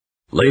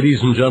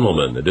Ladies and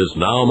gentlemen, it is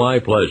now my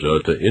pleasure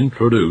to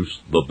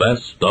introduce the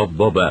best of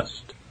the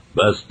best.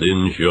 Best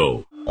in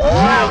Show.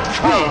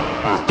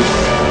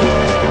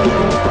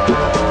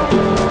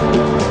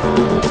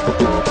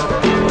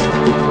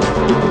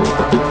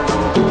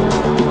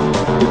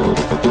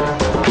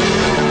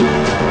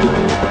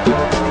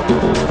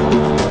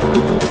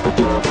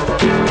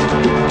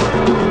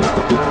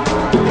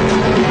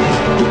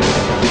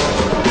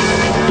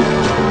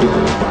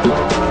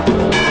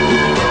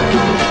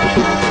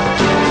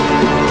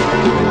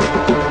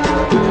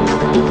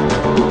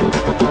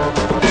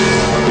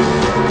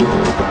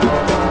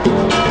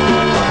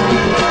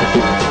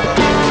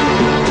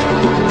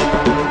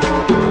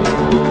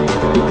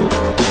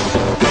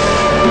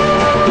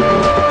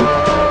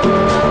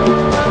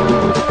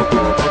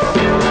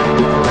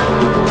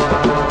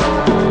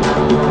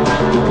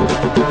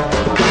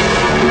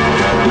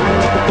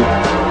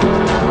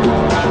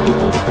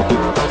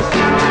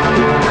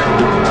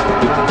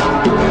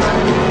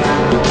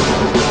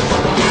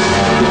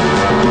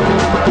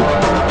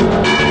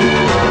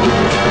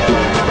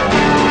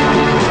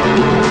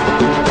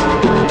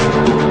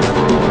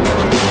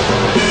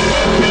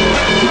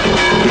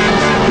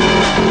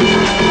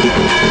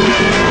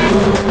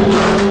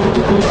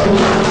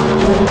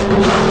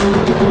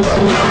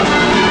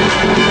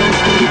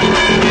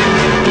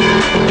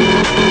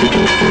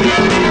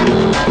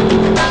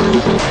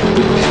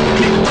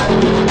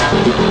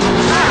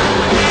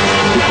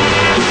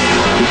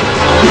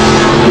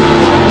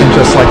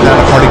 Just like that,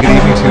 a hearty good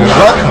evening to you.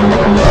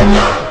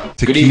 Welcome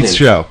to Good Keith's evening.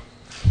 show.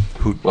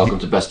 Welcome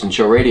to Best in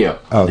Show Radio.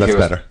 Oh, The that's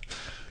Heroes- better.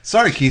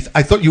 Sorry, Keith.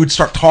 I thought you would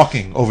start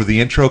talking over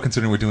the intro,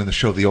 considering we're doing the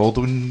show the old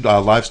one,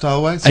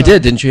 lifestyle way. So. I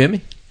did, didn't you hear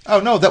me? Oh,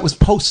 no, that was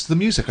post the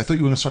music. I thought you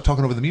were going to start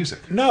talking over the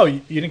music. No, you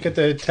didn't get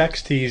the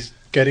text. He's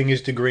getting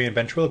his degree in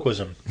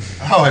ventriloquism.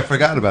 Oh, I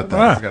forgot about that.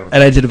 I forgot about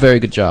And I did a very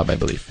good job, I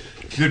believe.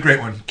 that. You did a great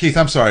one. Keith,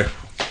 I'm sorry.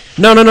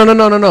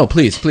 No.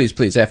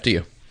 Please, after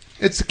you.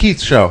 It's the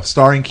Keith Show,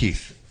 starring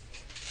Keith.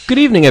 Good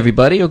evening,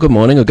 everybody, or good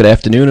morning, or good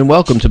afternoon, and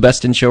welcome to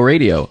Best in Show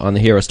Radio on the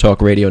Heroes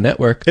Talk Radio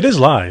Network. It is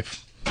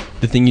live.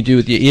 The thing you do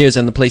with your ears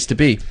and the place to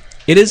be.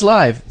 It is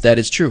live, that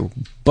is true,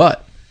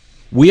 but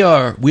we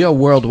are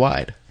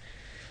worldwide.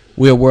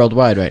 We are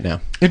worldwide right now.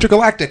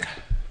 Intergalactic.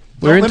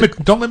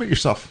 Don't limit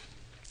yourself.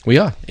 We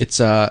are. It's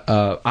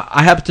I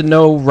happen to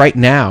know right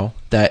now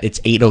that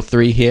it's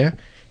 8:03 here.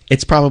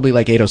 It's probably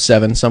like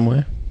 8:07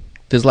 somewhere.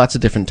 There's lots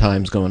of different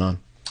times going on.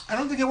 I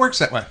don't think it works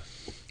that way.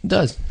 It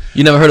does.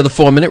 You never heard of the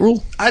 4-minute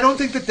rule? I don't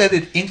think that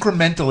it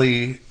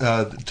incrementally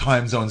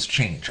time zones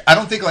change. I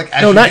don't think like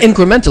as No, you not get-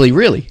 incrementally,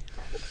 really.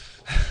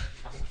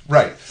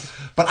 Right.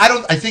 But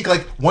I think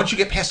like once you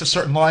get past a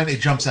certain line, it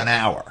jumps an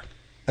hour.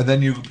 And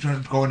then you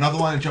go another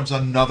line, it jumps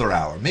another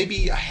hour.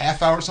 Maybe a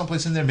half hour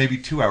someplace in there, maybe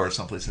 2 hours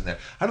someplace in there.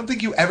 I don't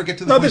think you ever get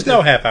to the No, point there's that-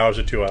 no half hours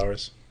or 2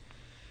 hours.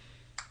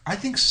 I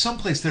think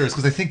someplace there is,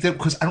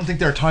 because I don't think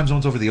there are time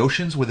zones over the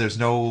oceans where there's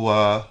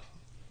no...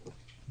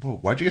 Whoa,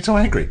 why'd you get so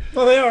angry?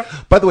 Well, they are.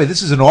 By the way,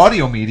 this is an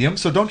audio medium,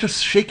 so don't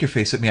just shake your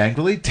face at me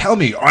angrily. Tell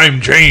me, I'm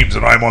James,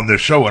 and I'm on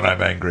this show, and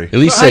I'm angry. At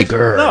least say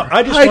grr. No,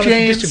 I just Hi, wanted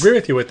James. to disagree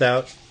with you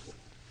without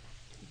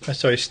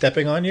necessarily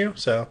stepping on you.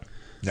 So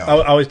No.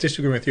 I was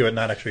disagreeing with you and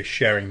not actually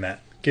sharing that,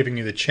 giving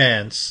you the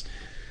chance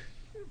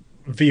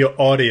via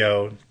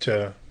audio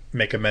to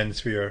make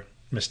amends for your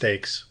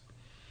mistakes.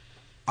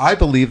 I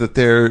believe that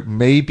there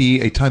may be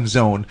a time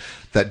zone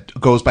that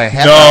goes by a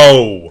half hour.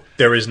 No,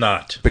 there is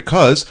not.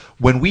 Because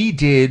when we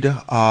did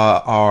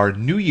our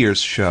New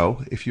Year's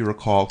show, if you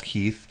recall,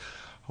 Keith,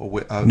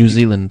 New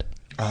Zealand.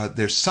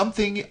 there's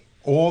something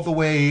all the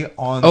way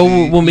on Oh,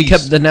 the when we east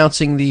kept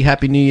announcing the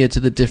Happy New Year to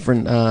the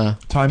different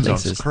time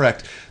places. zones.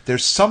 Correct.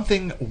 There's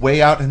something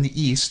way out in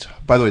the east.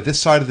 By the way, this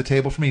side of the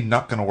table for me,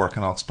 not going to work,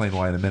 and I'll explain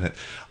why in a minute.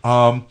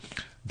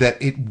 That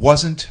it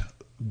wasn't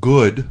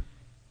good.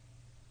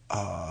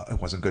 It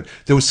wasn't good.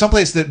 There was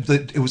someplace that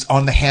it was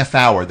on the half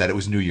hour that it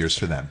was New Year's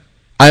for them.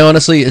 I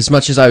honestly, as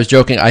much as I was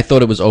joking, I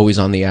thought it was always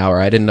on the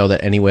hour. I didn't know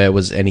that anywhere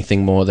was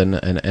anything more than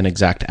an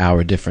exact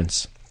hour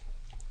difference.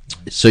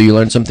 So you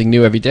learn something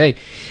new every day.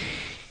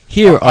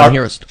 Here on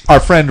Heroes.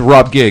 Our friend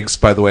Rob Giggs,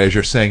 by the way, as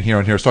you're saying here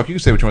on Heroes Talk, you can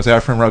say what you want to say. Our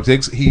friend Rob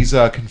Giggs, he's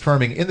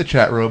confirming in the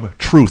chat room,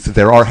 truth,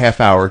 there are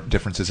half-hour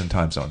differences in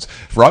time zones.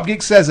 If Rob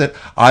Giggs says it,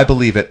 I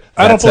believe it.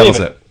 I don't believe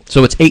settles it.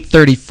 So it's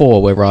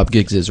 8:34 where Rob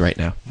Giggs is right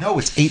now. No,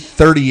 it's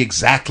 8:30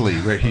 exactly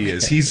where he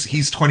is.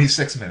 He's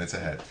 26 minutes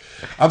ahead.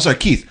 I'm sorry,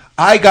 Keith.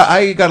 I got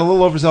a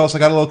little overzealous. I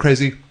got a little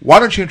crazy. Why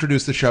don't you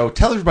introduce the show?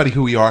 Tell everybody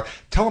who we are.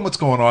 Tell them what's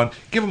going on.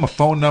 Give them a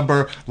phone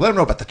number. Let them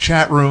know about the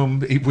chat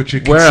room. Which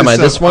Where am I?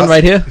 consists This of one us-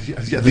 right here?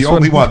 Yeah, the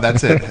only one.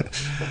 That's it.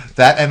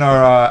 That and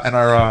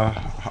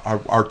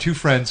our two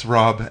friends,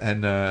 Rob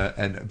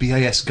and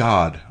BIS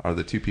God, are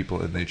the two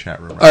people in the chat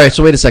room. Right? All right,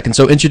 so wait a second.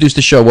 So introduce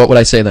the show. What would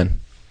I say then?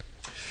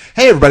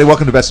 Hey everybody,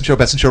 welcome to Best in Show,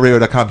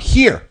 bestinshowradio.com,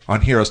 here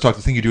on Heroes Talk,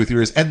 the thing you do with your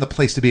ears, and the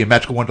place to be, a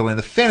magical wonderland,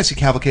 the fantasy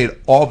cavalcade,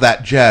 all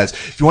that jazz.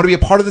 If you want to be a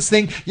part of this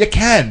thing, you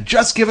can.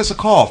 Just give us a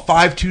call,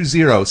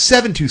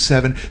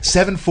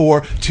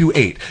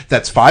 520-727-7428.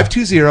 That's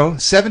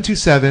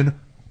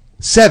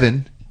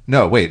 520-727-7428.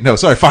 No, wait. No,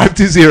 sorry.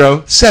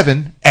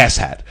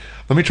 520-7-ASSHAT.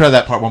 Let me try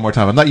that part one more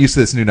time. I'm not used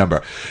to this new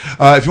number.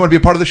 If you want to be a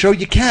part of the show,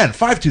 you can.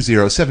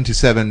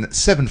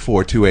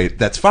 520-727-7428.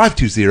 That's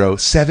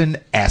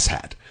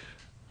 520-7-ASSHAT.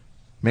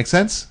 Make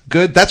sense?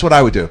 Good? That's what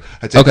I would do.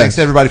 I'd say Okay. thanks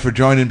to everybody for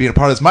joining and being a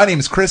part of this. My name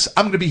is Chris.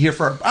 I'm going to be here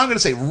for, I'm going to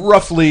say,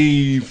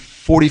 roughly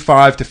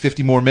 45 to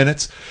 50 more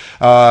minutes.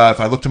 If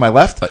I look to my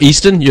left...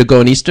 Eastern? You're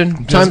going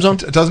Eastern time zone?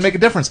 It doesn't make a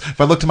difference.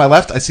 If I look to my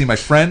left, I see my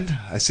friend.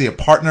 I see a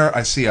partner.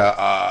 I see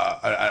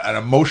an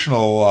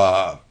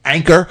emotional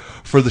anchor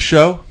for the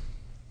show.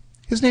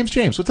 His name's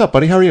James. What's up,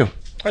 buddy? How are you?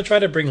 I try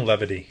to bring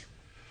levity.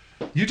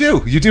 You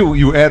do. You do.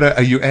 You add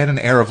an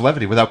air of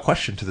levity without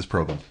question to this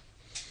program.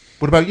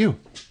 What about you?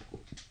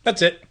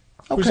 That's it.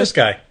 Okay. Who's this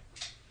guy?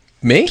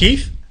 Me?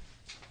 Keith?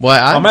 Why,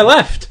 On my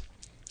left.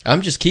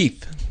 I'm just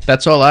Keith.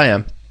 That's all I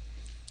am.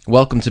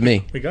 Welcome to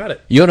me. We got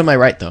it. You're to my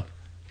right, though.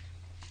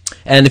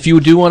 And if you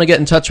do want to get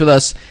in touch with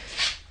us,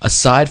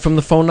 aside from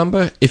the phone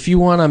number, if you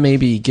want to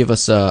maybe give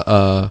us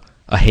a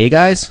hey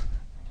guys,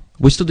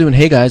 we're still doing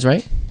hey guys,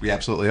 right? We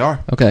absolutely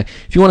are. Okay.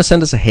 If you want to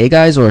send us a hey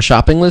guys or a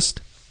shopping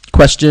list,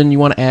 question you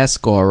want to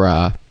ask,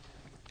 or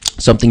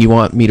something you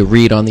want me to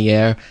read on the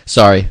air,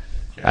 sorry,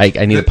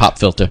 I need a pop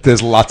filter.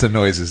 There's lots of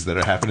noises that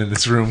are happening in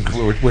this room.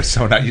 We're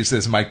so not used to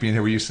this mic being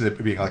here. We're used to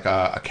it being like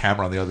a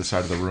camera on the other side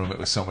of the room. It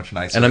was so much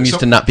nicer. And I'm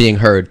used to not being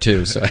heard,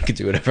 too, so I can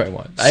do whatever I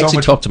want. I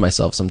actually talk to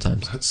myself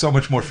sometimes. So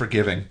much more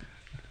forgiving.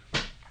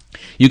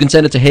 You can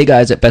send it to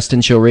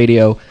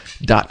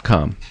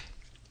heyguys@bestinshowradio.com.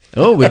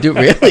 Oh, we do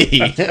really?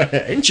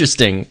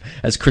 Interesting,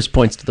 as Chris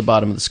points to the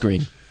bottom of the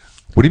screen.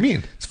 What do you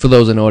mean? It's for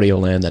those in audio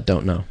land that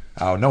don't know.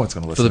 Oh, no one's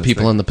going to listen For the to this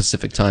people thing. in the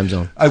Pacific time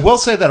zone. I will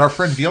say that our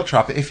friend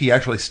Vieltrop, if he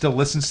actually still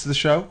listens to the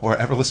show or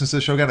ever listens to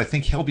the show again, I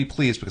think he'll be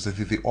pleased because I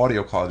think the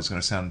audio quality is going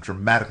to sound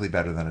dramatically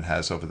better than it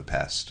has over the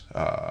past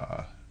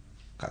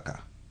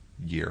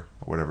year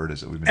or whatever it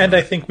is that we've been And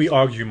doing. I think we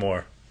argue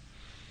more.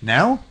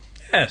 Now?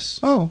 Yes.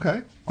 Oh,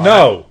 okay.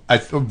 No.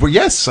 Well,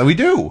 yes, we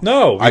do.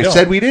 No, we I don't.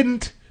 said we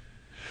didn't.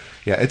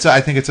 Yeah,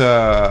 I think it's an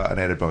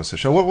added bonus to the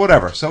show.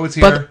 Whatever. So it's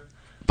here.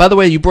 By the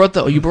way, you brought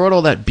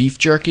all that beef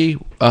jerky.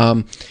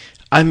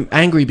 I'm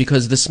angry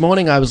because this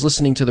morning I was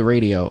listening to the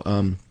radio,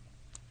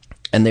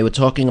 and they were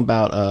talking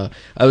about.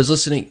 I was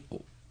listening.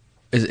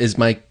 Is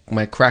my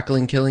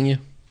crackling killing you?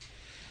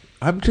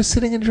 I'm just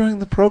sitting enjoying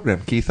the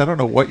program, Keith. I don't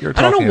know what you're I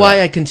talking about. don't know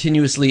why I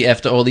continuously,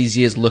 after all these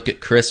years, look at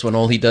Chris when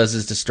all he does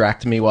is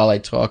distract me while I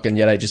talk, and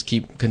yet I just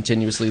keep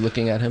continuously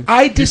looking at him.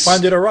 You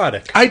find it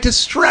erotic. I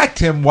distract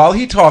him while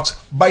he talks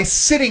by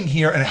sitting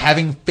here and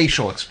having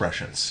facial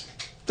expressions.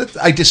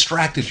 I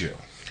distracted you.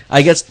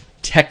 I guess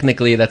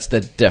technically that's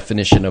the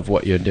definition of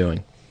what you're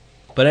doing.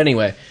 But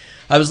anyway,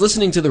 I was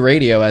listening to the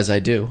radio, as I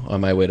do,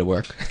 on my way to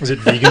work. Was it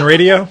vegan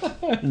radio?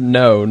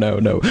 No.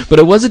 But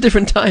it was a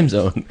different time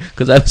zone,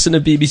 because I listen to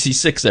BBC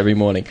 6 every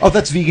morning. Oh,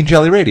 that's Vegan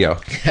Jelly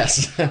Radio.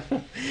 Yes.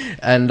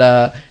 And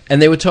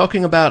they were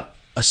talking about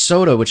a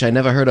soda, which I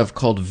never heard of,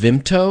 called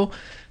Vimto,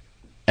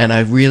 and I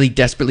really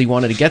desperately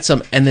wanted to get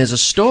some. And there's a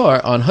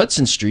store on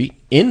Hudson Street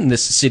in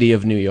this city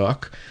of New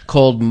York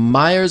called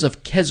Myers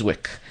of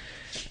Keswick.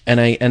 And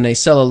they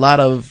sell a lot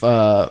of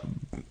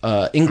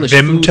English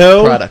food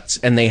Vimto? products,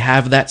 and they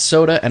have that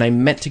soda, and I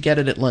meant to get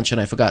it at lunch, and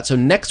I forgot. So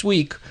next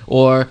week,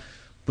 or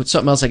with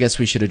something else I guess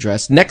we should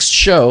address, next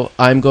show,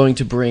 I'm going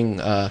to bring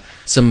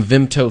some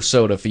Vimto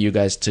soda for you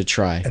guys to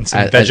try. And some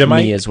as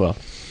Vegemite? me as well.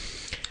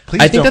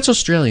 Please I think don't- that's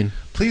Australian.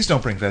 Please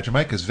don't bring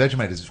Vegemite, because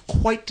Vegemite is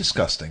quite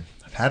disgusting.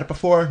 I've had it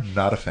before,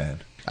 not a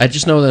fan. I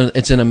just know that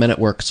it's in a Men at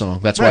Work song.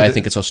 That's why Right. I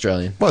think it's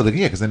Australian. Well,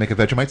 yeah, because they make a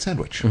Vegemite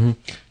sandwich.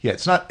 Yeah,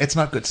 it's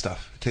not good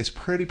stuff. It tastes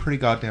pretty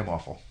goddamn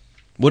awful.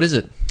 What is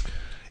it?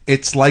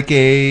 It's like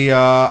a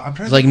I'm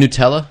trying It's like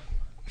Nutella?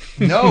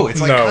 No, it's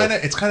like No.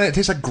 it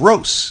tastes like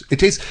gross. It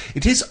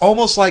tastes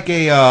almost like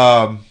it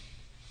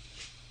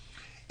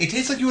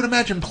tastes like you would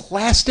imagine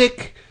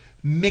plastic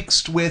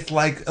mixed with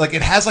like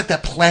it has like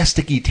that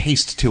plasticky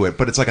taste to it,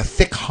 but it's like a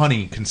thick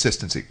honey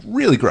consistency.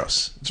 Really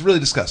gross. It's really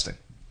disgusting.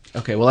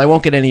 Okay, well, I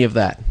won't get any of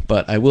that,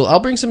 but I'll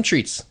bring some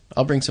treats.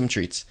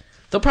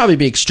 They'll probably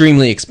be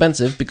extremely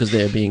expensive because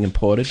they're being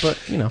imported, but,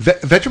 you know.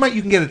 Vegemite you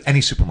can get at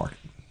any supermarket.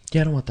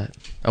 Yeah, I don't want that.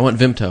 I want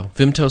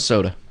Vimto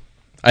soda.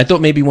 I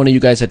thought maybe one of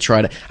you guys had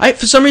tried it.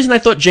 For some reason, I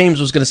thought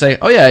James was going to say,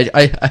 "Oh yeah,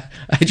 I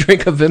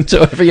drink a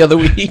Vimto every other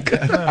week."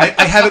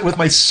 I have it with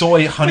my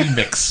soy honey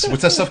mix.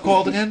 What's that stuff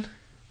called again?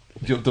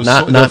 Those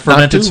Not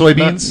fermented natto?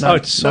 soybeans? Oh,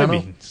 it's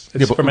soybeans.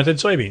 It's but- fermented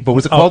soybean. but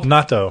what's it called?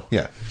 Natto.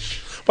 Yeah.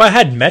 Well, I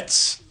had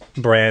Met's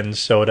brand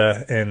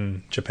soda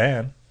in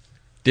Japan.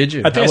 Did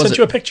you? I think I sent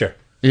you a picture.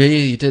 Yeah,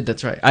 you did.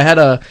 That's right. I had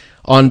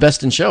on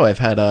Best in Show. I've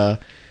had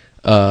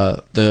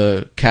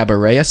the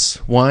Cabarrus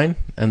wine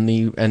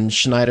and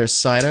Schneider's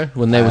cider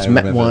when there was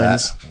Met remember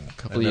wines. that.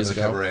 couple And years then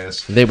the ago.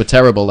 Cabarets. They were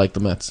terrible, like the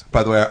Mets.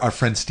 By the way, our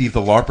friend Steve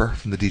the LARPer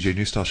from the DJ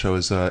New Style Show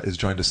is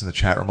joined us in the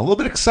chat room. I'm a little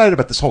bit excited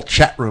about this whole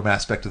chat room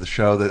aspect of the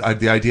show. That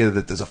the idea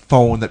that there's a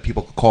phone that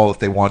people can call if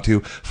they want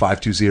to,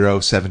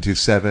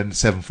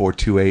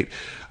 520-727-7428.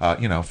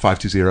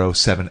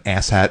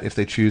 520-7-asshat if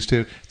they choose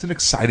to. It's an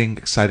exciting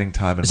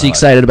time in Is my he life.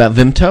 excited about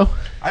Vimto?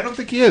 I don't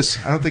think he is.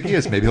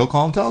 Maybe he'll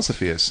call and tell us if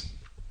he is.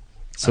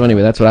 So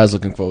anyway, that's what I was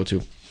looking forward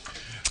to.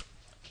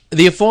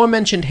 The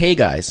aforementioned Hey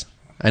Guys.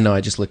 I know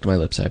I just licked my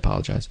lips. I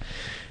apologize.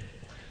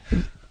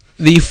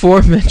 The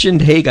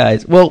aforementioned Hey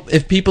Guys. Well,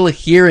 if people are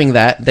hearing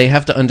that, they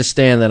have to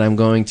understand that I'm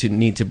going to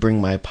need to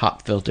bring my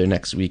pop filter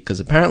next week because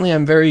apparently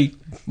I'm very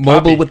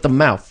mobile with the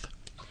mouth.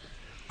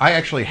 I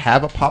actually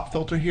have a pop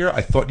filter here.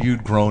 I thought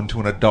you'd grown to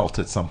an adult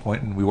at some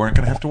point, and we weren't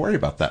going to have to worry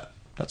about that.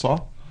 That's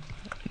all.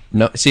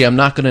 No, see, I'm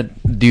not going to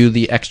do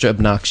the extra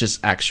obnoxious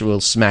actual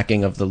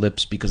smacking of the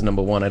lips because,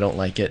 number one, I don't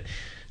like it.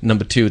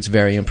 Number two, it's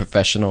very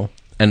unprofessional.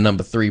 And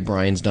number three,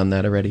 Brian's done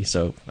that already,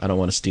 so I don't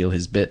want to steal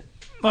his bit.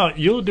 Well,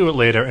 you'll do it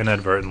later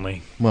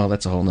inadvertently. Well,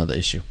 that's a whole nother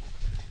issue.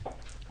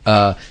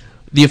 The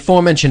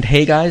aforementioned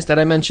Hey Guys that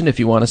I mentioned, if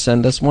you want to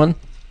send us one,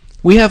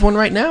 we have one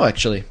right now,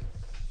 actually.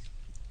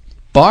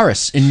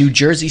 Boris in New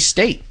Jersey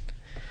State.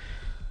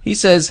 He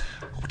says...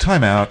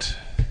 Time out.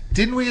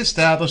 Didn't we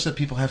establish that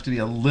people have to be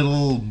a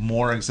little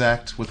more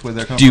exact with where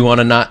they're coming Do you want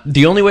to not...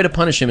 The only way to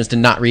punish him is to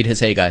not read his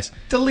Hey Guys.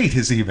 Delete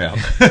his email.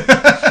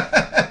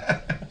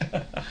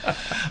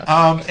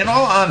 In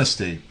all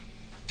honesty,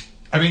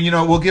 I mean,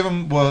 we'll give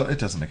him... Well, it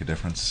doesn't make a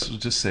difference. We'll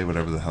just say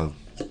whatever the hell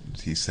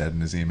he said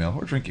in his email,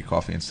 or drink your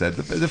coffee instead.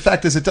 The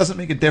fact is, it doesn't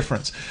make a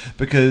difference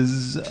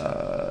because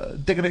they're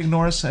going to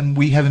ignore us, and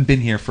we haven't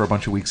been here for a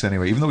bunch of weeks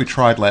anyway, even though we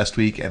tried last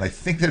week, and I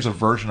think there's a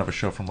version of a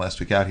show from last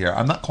week out here.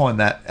 I'm not calling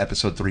that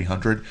episode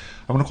 300. I'm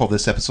going to call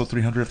this episode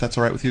 300, if that's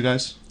all right with you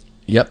guys.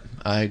 Yep,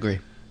 I agree.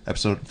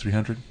 Episode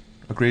 300.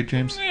 Agreed,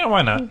 James? Yeah,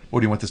 why not? Or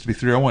do you want this to be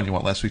 301? You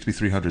want last week to be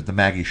 300, the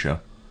Maggie show?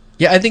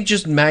 Yeah, I think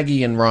just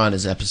Maggie and Ron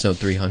is episode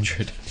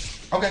 300.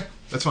 Okay,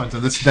 that's fine. All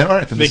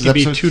right. Then They this could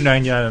be is episode...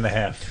 $2.99 and a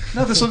half.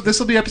 No, this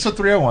will be episode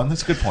 301.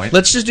 That's a good point.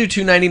 Let's just do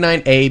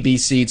 299 A, B,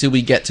 C till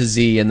we get to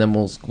Z, and then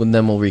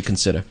we'll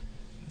reconsider.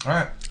 All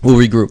right. We'll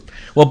regroup.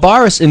 Well,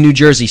 Boris in New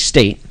Jersey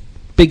State,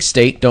 big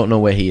state, don't know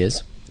where he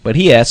is, but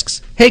he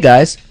asks, "Hey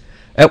guys,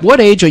 at what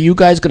age are you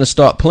guys going to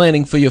start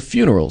planning for your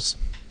funerals?"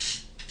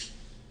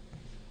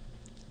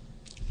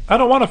 I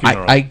don't want a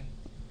funeral.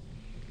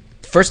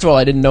 First of all,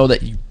 I didn't know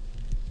that you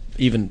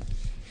even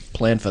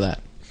planned for that.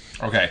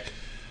 Okay.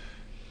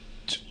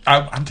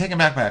 I'm taken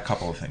back by a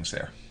couple of things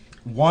there.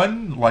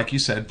 One, like you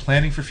said,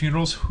 planning for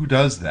funerals. Who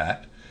does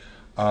that?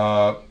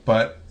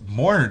 But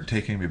more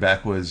taking me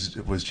back was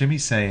Jimmy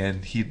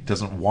saying he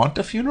doesn't want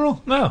a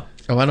funeral? No.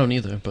 Oh, I don't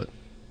either, but...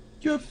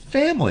 You have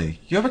family.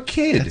 You have a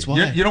kid. That's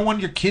why. You don't want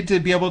your kid to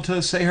be able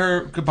to say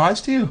her goodbyes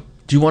to you?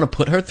 Do you want to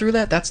put her through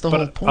that? That's the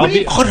whole point. What do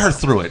you put her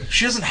through it?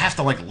 She doesn't have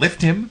to,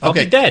 lift him. I'll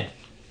be dead.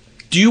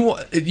 Do you...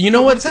 You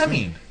know What what? does that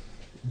mean?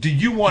 Do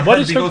you want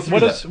her to go through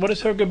that? What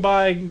is her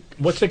goodbye?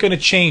 What's it going to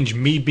change?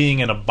 Me being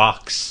in a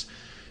box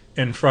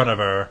in front of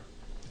her.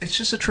 It's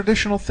just a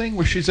traditional thing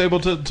where she's able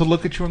to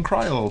look at you and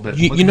cry a little bit,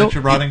 You looking know- at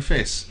your rotting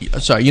face.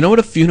 Sorry, you know what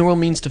a funeral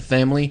means to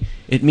family?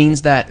 It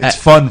means that It's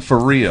fun for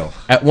real.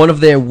 at one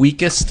of their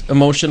weakest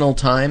emotional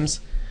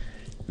times,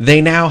 they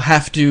now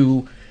have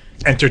to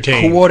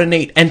Entertain.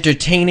 coordinate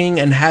entertaining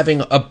and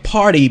having a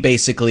party,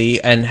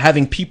 basically, and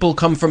having people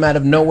come from out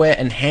of nowhere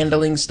and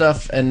handling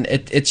stuff. And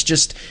it's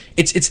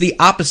the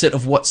opposite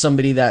of what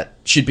somebody that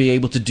should be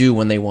able to do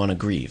when they want to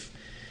grieve.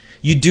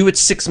 You do it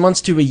 6 months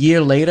to a year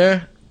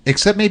later.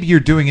 Except maybe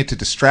you're doing it to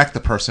distract the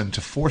person,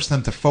 to force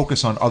them to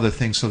focus on other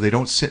things so they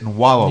don't sit and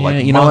wallow Yeah,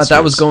 like you know what? That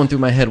monsters. was going through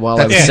my head while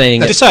I was Yeah,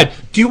 saying it. decide.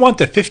 Do you want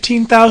the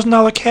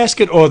 $15,000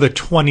 casket or the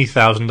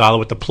 $20,000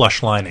 with the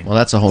plush lining? Well,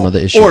 that's a whole other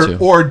issue, too.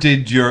 Or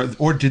did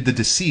the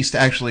deceased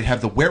actually have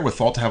the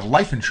wherewithal to have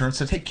life insurance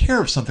to take care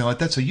of something like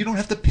that so you don't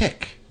have to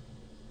pick?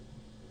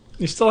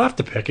 You still have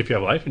to pick if you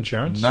have life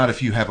insurance. Not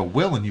if you have a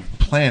will and you've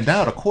planned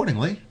out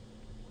accordingly.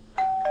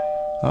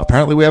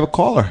 Apparently we have a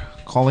caller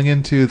calling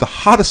into the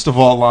hottest of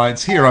all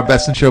lines here on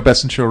Best in Show,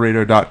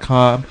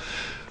 bestinshowradio.com.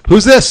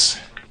 Who's this?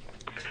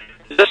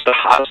 Is this the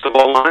hottest of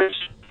all lines?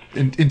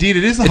 Indeed,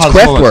 it is the It's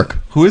hottest of all lines. Kraftwerk.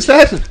 Who is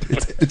that?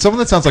 It's someone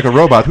that sounds like a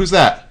robot. Who's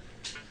that?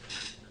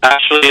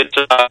 Actually, it's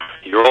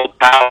your old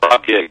pal,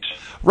 Rob Giggs.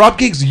 Rob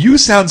Giggs, you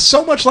sound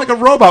so much like a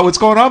robot. What's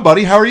going on,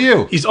 buddy? How are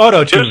you? He's Do you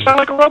auto-tuned. sound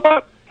like a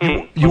robot?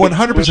 You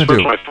 100%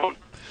 do. My phone.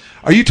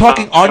 Are you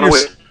talking on your?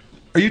 wait.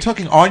 Are you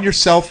talking on your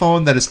cell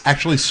phone that is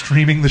actually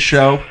streaming the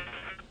show?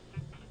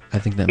 I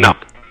think that No.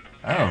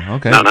 Oh,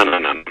 okay. No.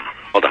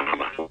 Hold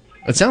on.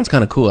 It sounds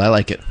kind of cool. I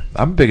like it.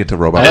 I'm big into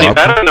robot. Any Rob.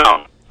 better?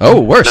 No.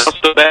 Oh, worse. Not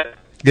so bad.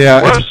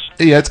 Yeah, Worse?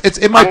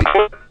 it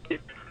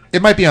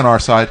might be on our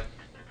side.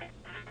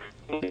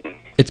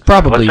 It's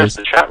probably Let's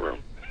yours. have the chat room.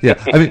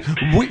 Yeah, I mean,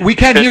 we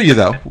can hear you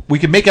though. We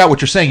can make out what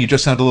you're saying. You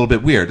just sound a little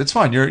bit weird. It's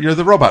fine. You're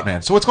the robot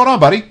man. So what's going on,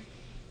 buddy?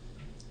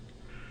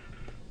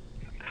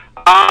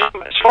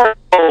 As far as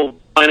the whole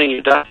planning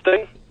your death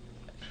thing,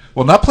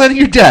 Well, not planning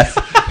your death.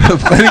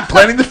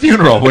 planning the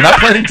funeral. We're not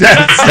planning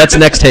deaths. That's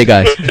next. Hey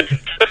guys.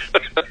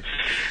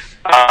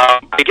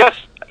 I guess,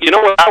 you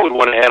know what I would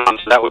want to add on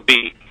to that would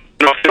be, if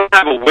you don't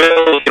have a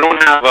will, if you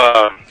don't have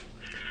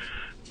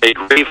a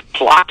grave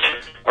plot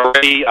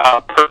already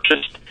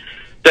purchased,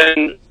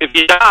 then if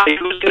you die,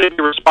 who's going to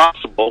be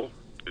responsible?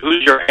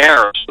 Who's your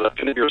heir that's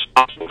going to be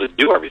responsible to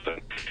do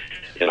everything?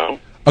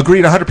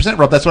 Agreed, 100%,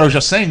 Rob. That's what I was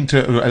just saying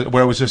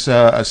what I was just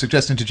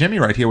suggesting to Jimmy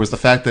right here was the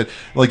fact that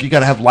you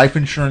got to have life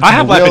insurance. I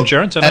have life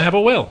insurance and I have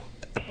a will.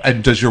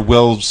 And does your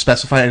will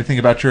specify anything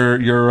about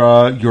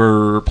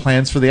your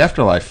plans for the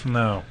afterlife?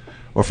 No.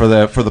 Or for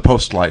the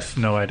post life?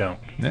 No, I don't.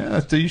 Yeah,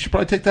 so you should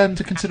probably take that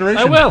into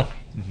consideration. I will.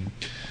 Mm-hmm.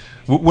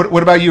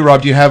 What about you,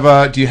 Rob? Do you have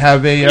a?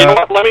 You know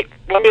what? Let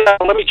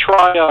me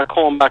try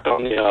calling back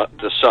on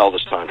the cell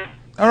this time.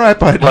 All right,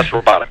 bud. Less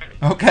robotic.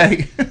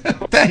 Okay,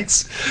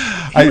 thanks.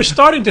 You were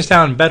starting to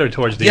sound better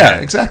towards the end.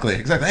 Yeah,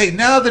 exactly. Hey,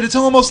 now that it's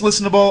almost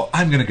listenable,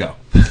 I'm gonna go.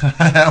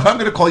 I'm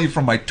gonna call you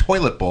from my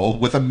toilet bowl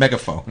with a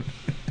megaphone.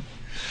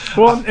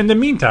 Well, in the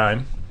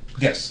meantime.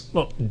 Yes.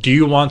 Well, do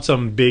you want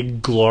some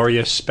big,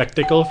 glorious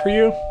spectacle for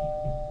you?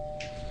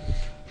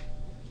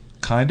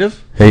 Kind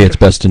of. Hey, it's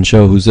Best in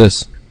Show. Who's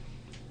this?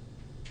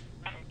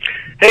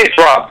 Hey, it's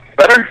Rob.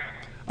 Better?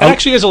 It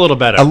actually is a little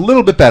better. A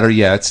little bit better,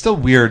 yeah. It's still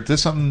weird.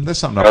 There's something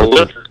up A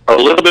with it.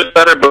 little bit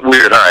better, but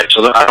weird. All right,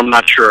 so I'm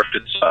not sure if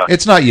it's...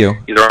 It's not you.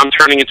 Either I'm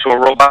turning into a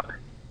robot.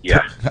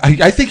 Yeah.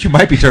 I think you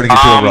might be turning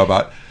into a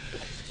robot.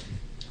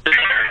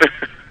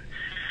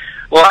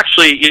 Well,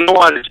 actually, you know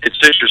what?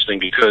 It's interesting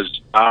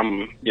because,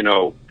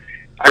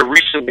 I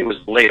recently was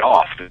laid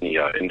off in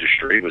the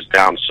industry, was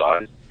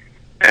downsized.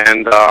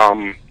 And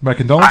My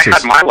condolences. I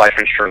had my life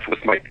insurance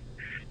with my,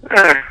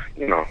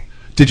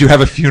 Did you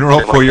have a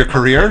funeral for your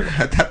career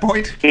at that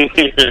point? He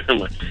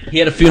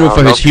had a funeral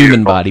for his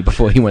human body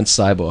before he went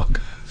cyborg.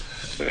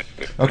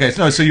 Okay,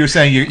 so you were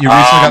saying you recently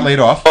got laid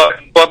off?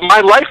 But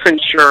my life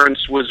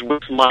insurance was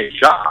with my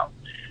job.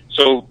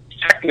 So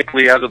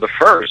technically, as of the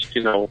first,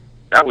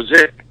 that was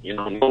it.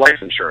 No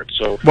life insurance.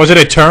 So was it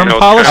a term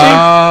policy?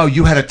 Oh,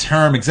 you had a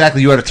term,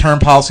 exactly. You had a term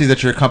policy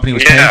that your company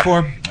was paying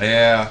for?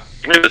 Yeah.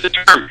 It was a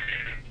term.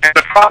 And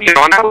the problem,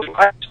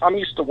 and I'm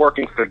used to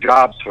working for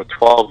jobs for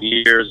 12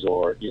 years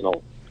or,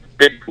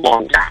 big,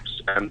 long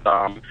gaps. And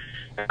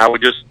I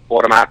would just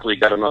automatically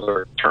get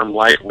another term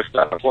life with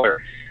that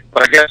employer.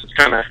 But I guess it's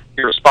kind of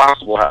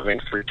irresponsible having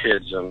 3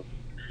 kids and,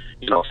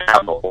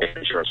 have no life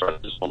insurance right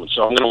at this moment.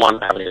 So I'm going to want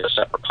to have a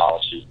separate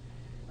policy.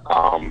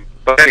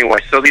 But anyway,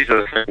 so these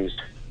are the things,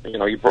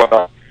 you brought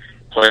up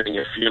planning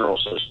a funeral,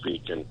 so to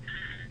speak. And,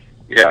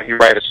 yeah, you're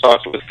right. It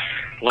starts with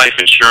life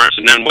insurance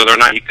and then whether or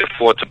not you can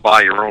afford to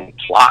buy your own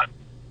plot,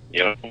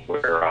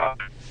 where,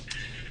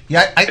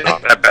 Yeah, I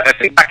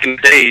think back in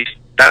the days,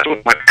 that's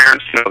what my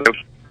parents, they would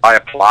buy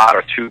a plot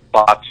or 2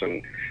 plots,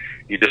 and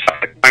you just,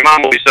 my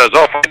mom always says,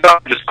 find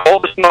out, just call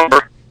this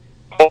number,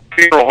 call the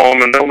funeral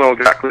home, and they'll know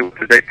exactly what,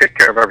 they take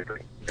care of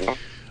everything,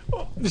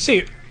 You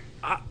see,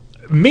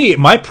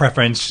 my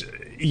preference,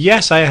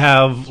 yes, I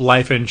have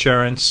life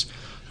insurance.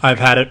 I've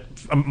had it,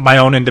 my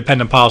own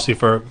independent policy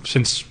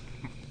since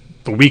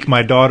the week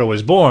my daughter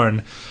was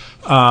born.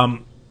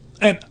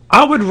 And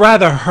I would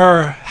rather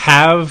her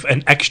have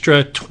an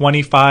extra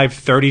 $25,000,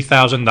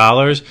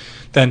 $30,000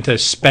 than to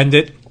spend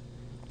it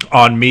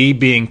on me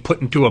being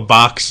put into a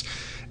box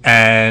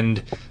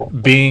and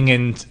being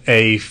in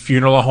a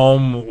funeral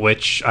home,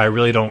 which I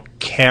really don't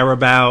care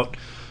about,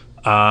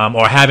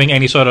 or having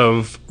any sort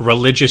of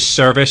religious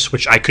service,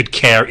 which I could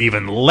care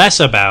even less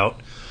about.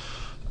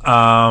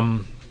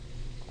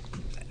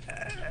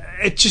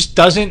 It just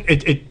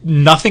doesn't.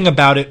 Nothing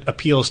about it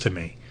appeals to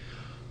me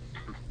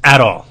at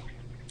all.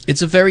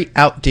 It's a very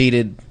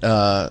outdated.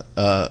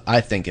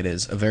 I think it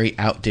is a very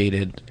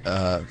outdated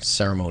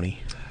ceremony.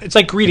 It's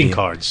like greeting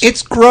cards.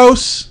 It's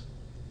gross.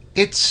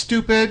 It's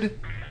stupid.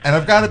 And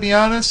I've got to be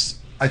honest,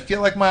 I feel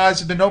like my eyes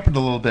have been opened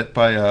a little bit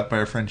by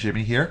our friend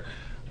Jimmy here.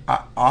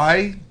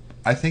 I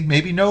think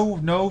maybe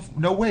no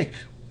wake,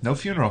 no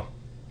funeral.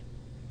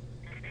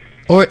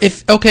 Or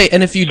if you So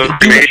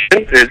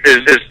cremation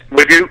is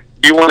would you?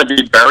 Do you want to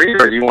be buried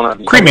or do you want to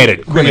be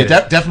cremated?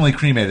 Yeah, definitely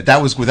cremated.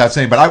 That was without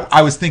saying. But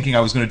I was thinking I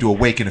was going to do a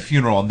wake and a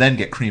funeral and then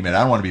get cremated.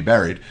 I don't want to be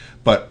buried.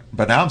 But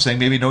now I'm saying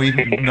maybe no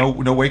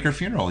wake or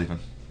funeral even.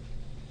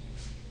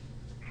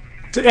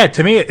 Yeah,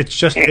 to me, it's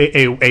just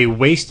a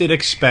wasted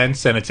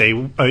expense, and it's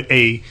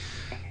a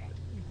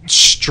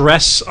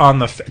stress on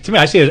the. To me,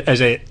 I see it as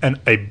a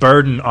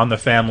burden on the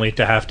family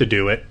to have to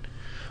do it,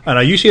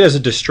 and you see it as a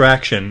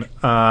distraction.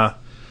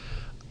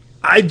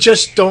 I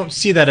just don't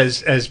see that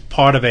as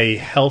part of a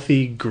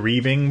healthy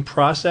grieving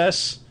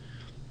process.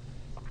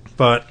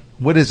 But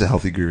what is a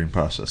healthy grieving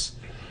process?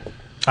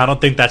 I don't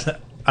think that's.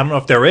 I don't know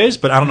if there is,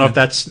 but I don't know if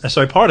that's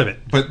necessarily part of it.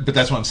 But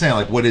that's what I'm saying.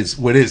 Like, what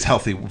is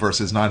healthy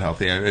versus not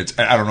healthy? I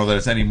don't know that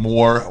it's any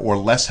more or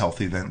less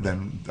healthy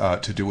than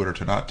to do it or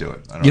to not do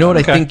it. You know what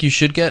I think you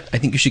should get? I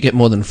think you should get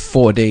more than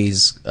 4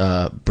 days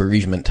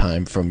bereavement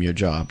time from your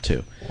job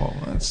too. Well,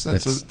 that's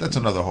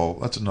another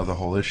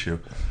whole issue.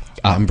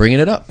 I'm bringing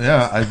it up.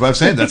 Yeah, I'm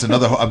saying that's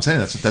another. I'm saying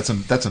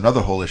that's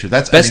another whole issue.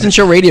 That's Best in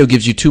Show Radio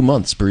gives you 2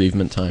 months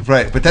bereavement time.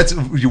 Right, but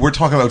we're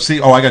talking about.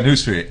 See, I got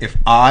news for you. If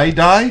I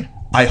die,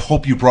 I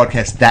hope you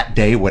broadcast that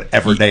day,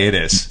 whatever day it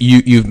is.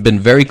 You've been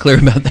very clear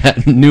about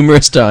that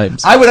numerous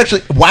times. I would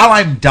actually, while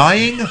I'm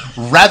dying,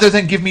 rather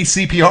than give me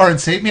CPR and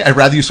save me, I'd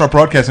rather you start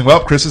broadcasting.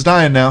 Well, Chris is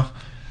dying now,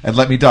 and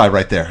let me die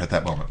right there at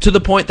that moment. To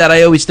the point that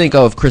I always think,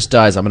 if Chris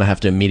dies, I'm going to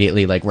have to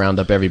immediately round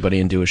up everybody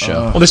and do a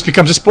show. Well, this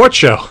becomes a sports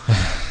show.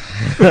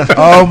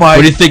 Oh my!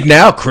 What do you think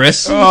now,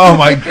 Chris? Oh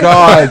my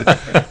God!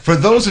 For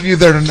those of you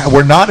that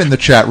were not in the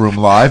chat room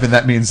live, and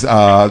that means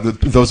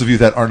those of you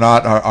that are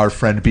not our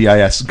friend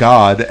BIS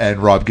God and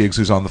Rob Giggs,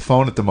 who's on the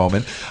phone at the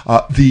moment,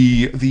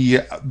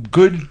 the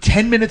good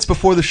 10 minutes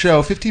before the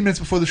show, 15 minutes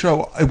before the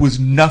show, it was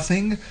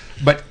nothing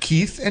but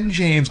Keith and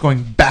James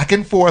going back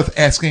and forth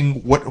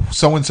asking what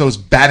so and so's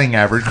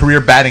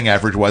career batting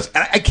average was,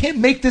 and I can't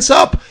make this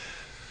up.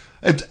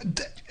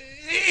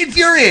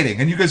 Infuriating.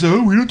 And you guys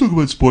are, we don't talk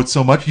about sports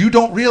so much. You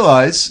don't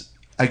realize,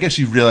 I guess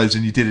you realized,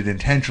 and you did it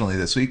intentionally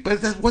this week,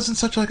 but that wasn't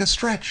such a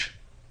stretch.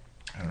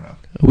 I don't know.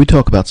 We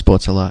talk about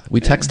sports a lot. We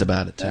text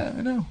about it too. Yeah,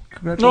 I know.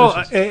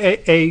 Congratulations.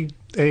 No,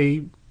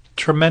 a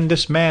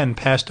tremendous man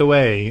passed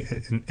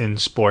away in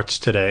sports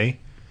today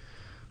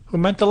who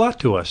meant a lot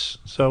to us.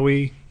 So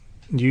we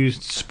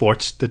used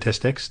sports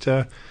statistics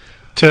to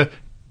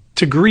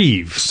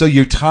grieve. So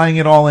you're tying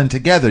it all in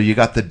together. You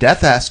got the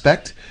death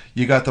aspect.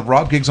 You got the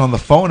Rob Giggs on the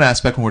phone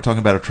aspect when we're talking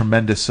about a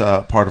tremendous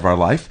part of our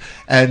life,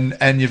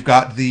 and you've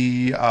got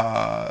the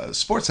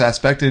sports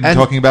aspect in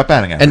talking about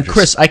batting averages. And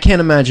Chris, I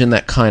can't imagine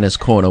that Kindness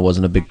Corner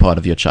wasn't a big part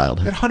of your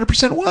childhood. It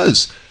 100%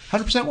 was.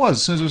 100% was.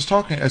 As soon as I was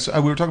talking,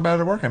 we were talking about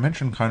it at work. I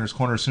mentioned Kindness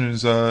Corner as soon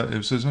as I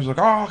was like,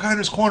 "Oh,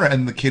 Kindness Corner,"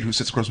 and the kid who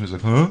sits across from me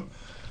was like, "Huh?"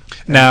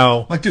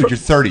 Now, dude, you're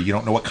 30. You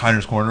don't know what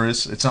Kindness Corner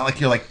is. It's not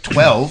like you're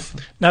 12.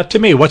 Now, to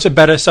me, what's a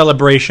better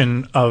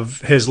celebration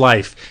of his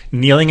life?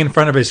 Kneeling in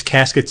front of his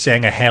casket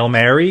saying a Hail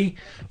Mary,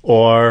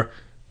 or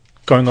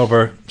going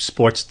over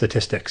sports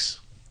statistics?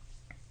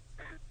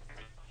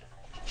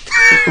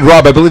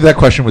 Rob, I believe that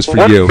question was for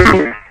you.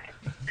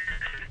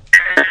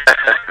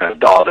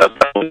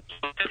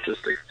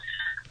 Statistics.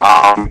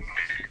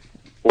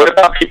 What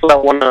about people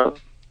that want to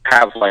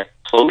have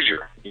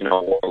closure?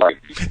 Or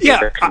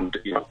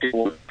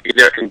people give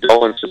their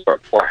condolences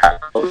or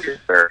have closure.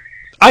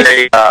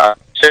 Say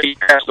he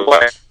passed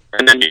away,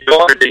 and then your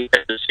daughter didn't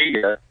get to see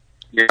you,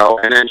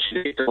 and then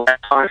the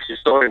last time she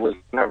saw you was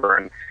never,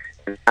 and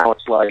now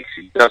it's like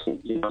she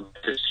doesn't,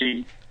 to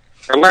see,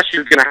 unless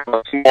you're going to have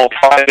a small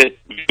private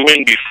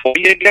viewing before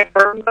you get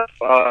burned up,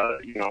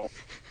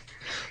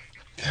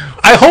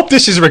 I hope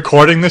this is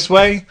recording this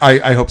way.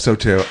 I hope so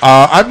too.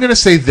 I'm going to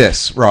say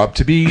this, Rob,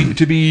 to be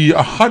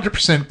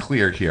 100%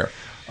 clear here.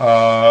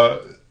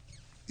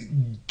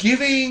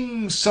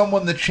 Giving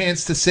someone the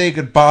chance to say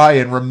goodbye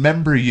and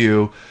remember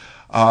you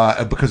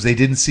because they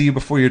didn't see you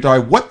before you die.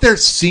 What they're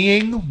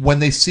seeing when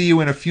they see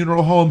you in a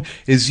funeral home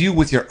is you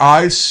with your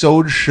eyes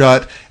sewed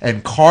shut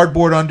and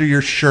cardboard under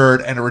your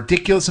shirt and a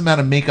ridiculous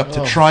amount of makeup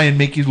to try and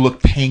make you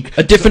look pink.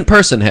 A different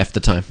person half the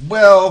time.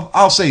 Well,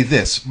 I'll say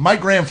this. My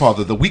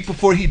grandfather, the week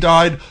before he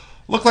died,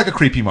 looked like a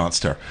creepy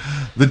monster.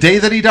 The day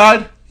that he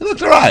died, he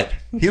looked all right.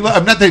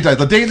 Not that he died.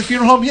 The day in the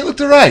funeral home, he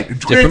looked all right.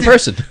 Different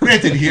person.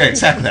 Granted, yeah,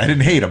 exactly. I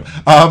didn't hate him.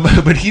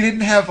 But he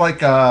didn't have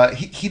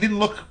he didn't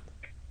look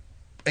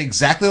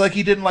exactly like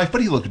he did in life,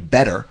 but he looked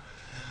better.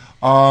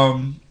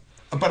 But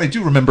I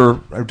do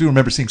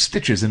remember seeing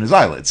stitches in his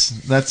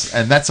eyelids. That's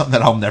something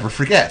that I'll never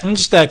forget. And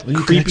just that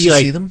creepy,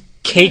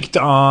 caked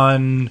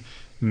on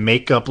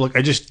makeup look.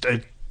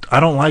 I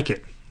don't like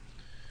it.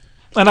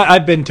 And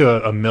I've been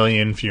to a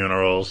million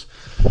funerals.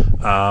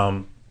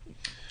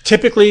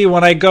 Typically,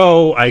 when I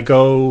go,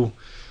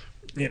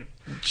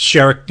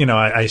 share.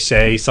 I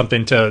say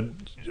something to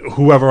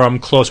whoever I'm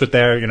close with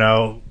there.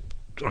 I'm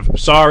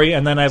sorry,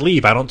 and then I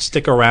leave. I don't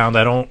stick around.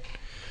 I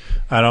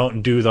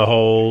don't do the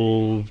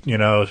whole,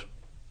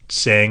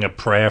 saying a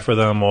prayer for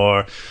them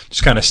or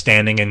just kind of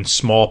standing in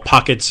small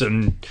pockets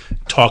and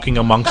talking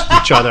amongst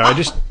each other. I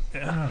don't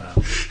know.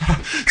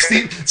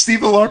 Steve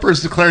Larper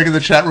is declaring in the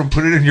chat room,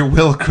 put it in your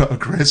will,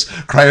 Chris.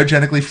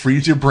 Cryogenically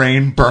freeze your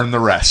brain, burn the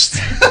rest.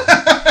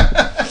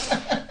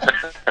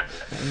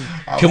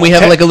 Can we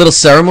have a little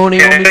ceremony?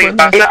 I'm going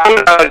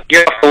to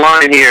get off the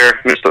line here,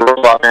 Mr.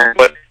 Robot Man,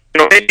 but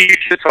maybe you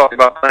should talk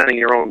about planning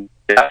your own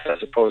death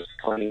as opposed to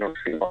planning your own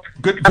funeral.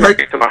 Good. I don't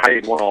get to know how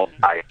you'd want to all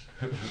die.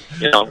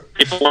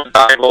 People want to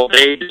die of old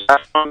age.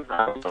 That's fun.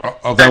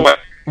 Okay, anyway,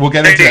 we'll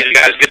get into it. You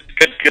guys,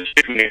 good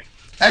speaking to you.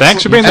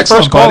 Thanks for being the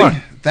first caller.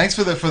 Buddy. Thanks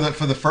for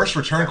the first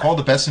return call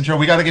to Best in Show.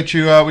 We got to get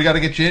you. We got to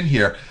get you in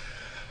here.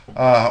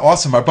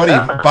 Awesome, our buddy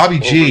Bobby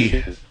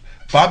G.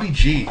 Bobby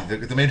G,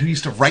 the man who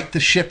used to write the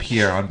ship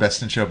here on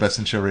Best in Show,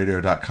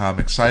 bestinshowradio.com.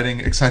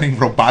 Exciting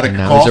robotic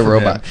now call he's a from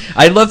robot. him.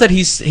 I love that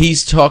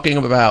he's talking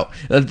about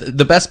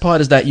the best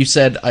part is that you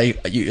said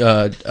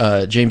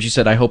James, you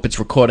said I hope it's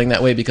recording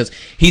that way because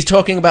he's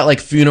talking about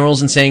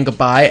funerals and saying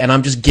goodbye, and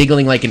I'm just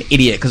giggling like an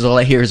idiot because all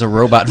I hear is a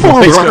robot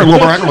voice.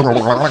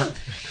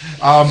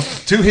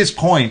 To his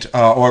point,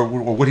 or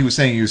what he was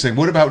saying,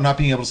 what about not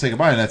being able to say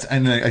goodbye?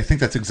 And I think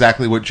that's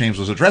exactly what James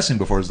was addressing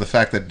before, is the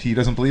fact that he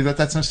doesn't believe that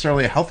that's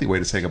necessarily a healthy way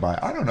to say goodbye.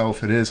 I don't know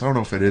if it is. I don't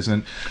know if it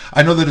isn't.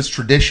 I know that it's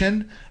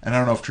tradition, and I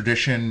don't know if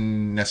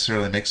tradition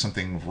necessarily makes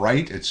something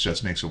right. It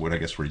just makes it what I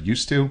guess we're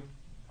used to.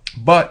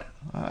 But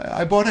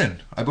I bought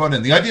in.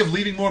 The idea of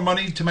leaving more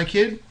money to my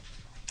kid,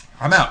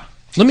 I'm out.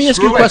 Let me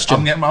ask you a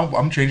question.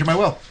 I'm changing my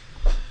will.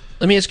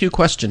 Let me ask you a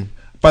question.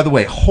 By the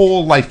way,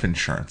 whole life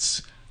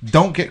insurance.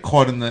 Don't get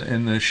caught in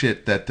the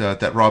shit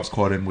that Rob's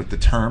caught in with the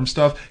term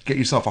stuff. Get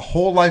yourself a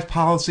whole life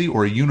policy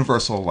or a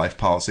universal life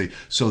policy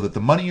so that the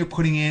money you're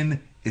putting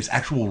in is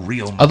actual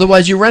real money.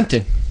 Otherwise, you're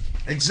renting.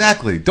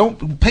 Exactly.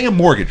 Don't pay a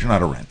mortgage,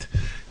 not a rent.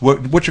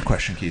 What's your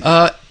question, Keith?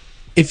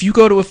 If you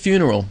go to a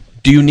funeral,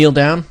 do you kneel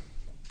down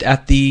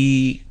at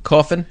the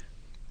coffin?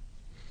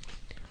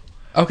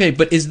 Okay,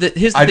 but is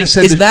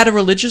that a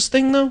religious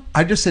thing though?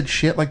 I just said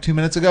shit like 2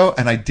 minutes ago,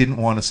 and I didn't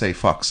want to say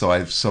fuck, so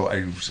I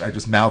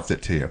just mouthed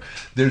it to you.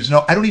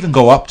 I don't even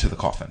go up to the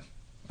coffin.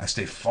 I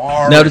stay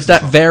far. Now, does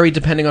that vary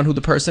depending on who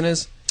the person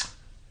is?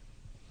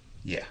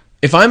 Yeah.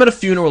 If I'm at a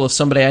funeral of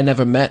somebody I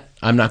never met,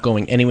 I'm not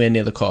going anywhere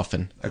near the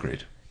coffin.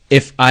 Agreed.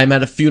 If I'm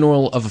at a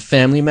funeral of a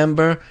family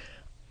member,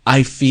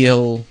 I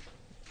feel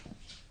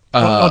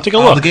I'll take a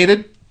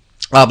look.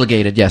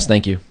 Obligated, yes,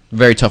 thank you.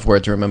 Very tough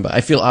word to remember.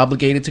 I feel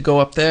obligated to go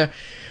up there,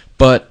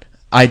 but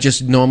I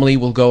just normally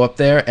will go up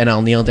there and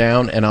I'll kneel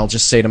down and I'll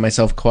just say to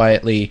myself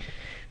quietly,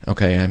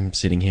 okay, I'm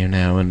sitting here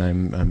now and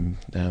and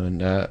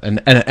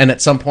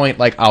at some point,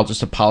 like, I'll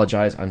just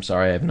apologize. I'm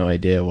sorry, I have no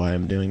idea why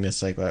I'm doing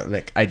this. Like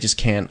I just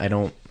can't.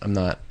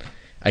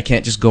 I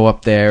can't just go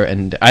up there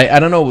and I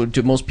don't know.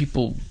 Do most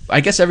people? I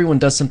guess everyone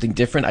does something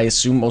different. I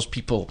assume most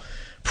people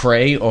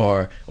pray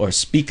or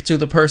speak to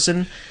the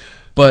person.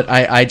 But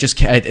I just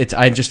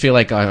feel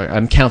like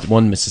I'm count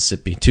one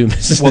Mississippi, two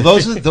Mississippi. Well,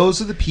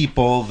 those are the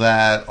people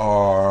that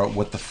are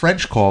what the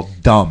French call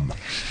dumb,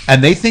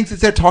 and they think that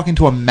they're talking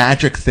to a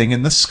magic thing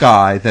in the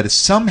sky that is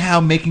somehow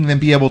making them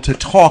be able to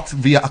talk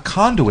via a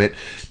conduit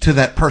to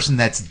that person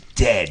that's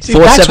dead. See,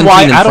 that's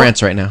why in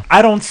France right now.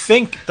 I don't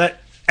think that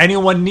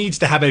anyone needs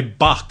to have a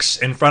box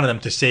in front of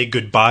them to say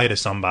goodbye to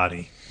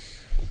somebody.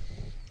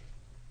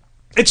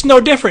 It's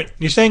no different.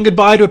 You're saying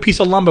goodbye to a piece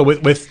of lumber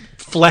with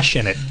flesh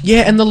in it.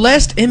 Yeah, and the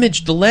last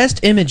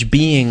image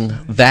being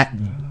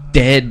that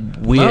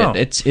dead weird. Oh.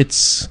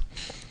 It's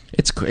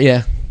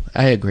yeah,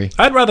 I agree.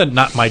 I'd rather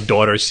not my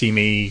daughter see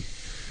me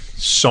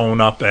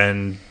sewn up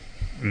and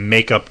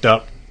make-upped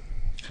up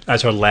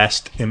as her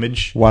last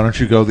image. Why don't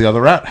you go the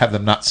other route? Have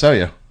them not sell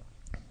you.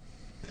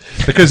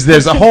 Because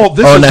there's a whole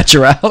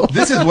natural.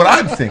 This is what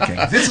I'm thinking.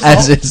 This is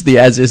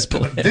as is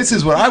plan. This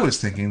is what I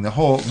was thinking. My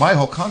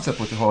whole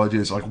concept with the whole idea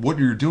is like what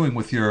you're doing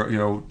with your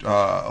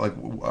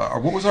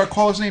what was our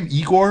caller's name?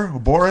 Igor or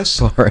Boris?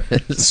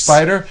 The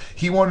spider.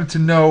 He wanted to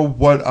know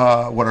what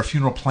our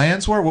funeral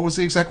plans were. What was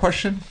the exact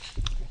question?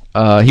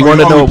 He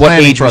wanted to know what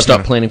age we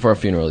start planning for our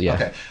funeral. Yeah.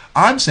 Okay.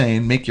 I'm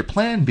saying make your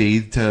plan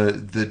be to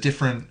the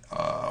different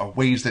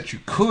ways that you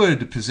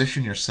could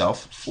position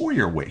yourself for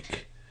your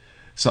wake.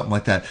 Something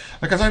like that.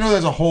 Because I know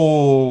there's a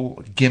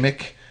whole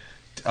gimmick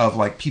of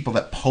like people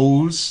that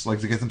pose, like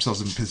to get themselves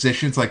in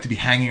positions, like to be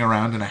hanging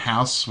around in a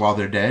house while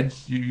they're dead.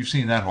 You've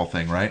seen that whole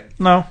thing, right?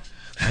 No.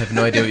 I have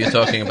no idea what you're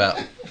talking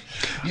about.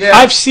 Yeah,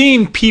 I've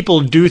seen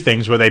people do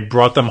things where they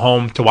brought them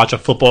home to watch a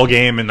football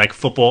game and like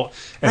football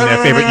in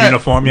their favorite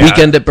uniform. Yeah.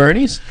 Weekend at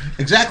Bernie's?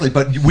 Exactly,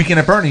 but Weekend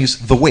at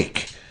Bernie's, the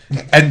wake.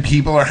 And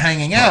people are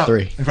hanging out.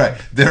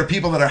 Right. There are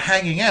people that are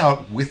hanging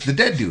out with the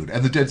dead dude.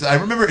 And the dead. I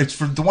remember it's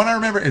for the one I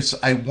remember is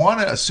I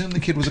want to assume the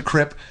kid was a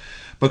Crip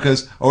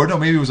because, or no,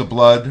 maybe it was a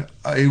Blood.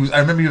 I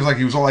remember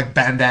he was all like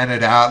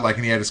bandanaed out, like,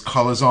 and he had his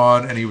colors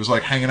on, and he was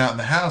like hanging out in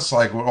the house,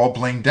 like all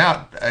blinged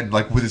out, and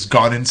like with his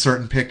gun in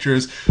certain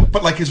pictures.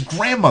 But like his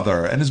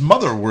grandmother and his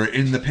mother were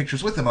in the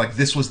pictures with him. Like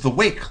this was the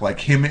wake, like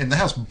him in the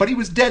house, but he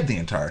was dead the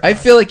entire time. I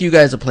feel like you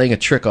guys are playing a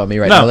trick on me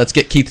right now. Let's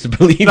get Keith to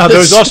believe. No, there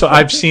was also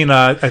I've seen.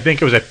 I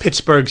think it was a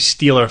Pittsburgh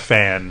Steeler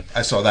fan.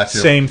 I saw that too.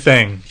 Same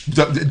thing.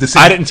 The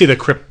same, I didn't see the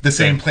Crip. The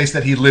same place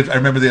that he lived. I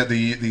remember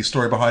the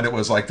story behind it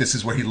was like this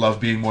is where he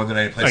loved being more than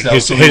any place like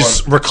else.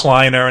 His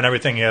recliner and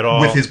everything he had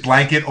all with his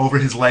blanket over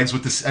his legs.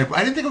 With this, I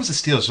didn't think it was the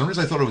Steelers. For some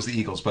reason I thought it was the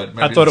Eagles, but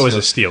I thought it was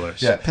the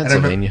Steelers. Yeah,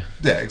 Pennsylvania.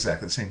 Yeah,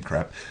 exactly the same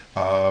crap.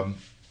 Wow,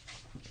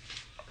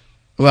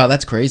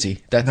 that's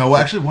crazy. No,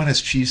 actually, one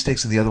has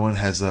cheesesteaks and the other one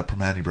has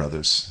Permane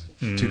Brothers.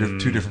 Two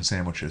different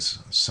sandwiches.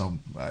 So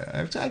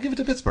I give it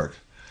to Pittsburgh.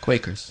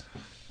 Quakers.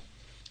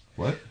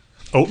 What?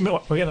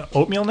 Oatmeal? We're getting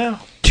oatmeal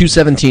now?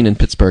 217 in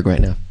Pittsburgh right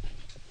now.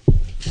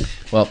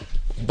 Well,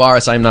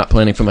 Boris, I'm not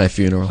planning for my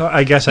funeral.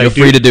 I guess You're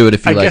free to do it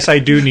if you like. I guess I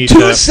do need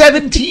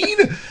 217?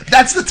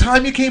 That's the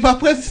time you came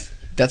up with?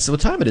 That's what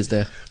time it is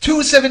there.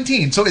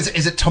 2:17. So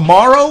is it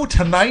tomorrow,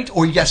 tonight,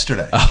 or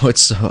yesterday? Oh,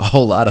 it's a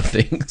whole lot of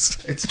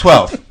things. It's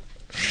 12.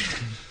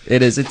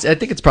 It is. I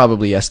think it's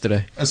probably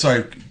yesterday.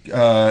 Sorry,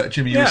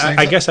 Jimmy, you were saying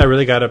I guess I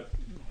really got to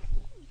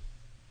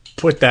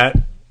put that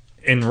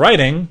in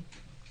writing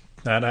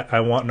that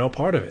I want no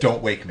part of it.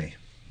 Don't wake me.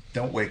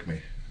 Don't wake me.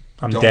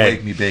 I'm Don't dead.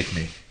 wake me, bake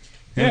me.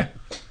 Yeah.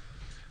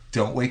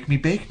 Don't wake me,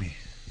 bake me.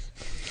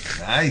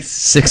 Nice.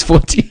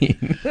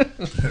 6:14.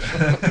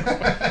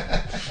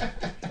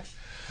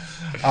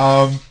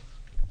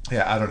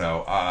 Yeah, I don't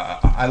know.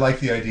 I like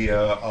the idea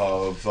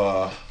of,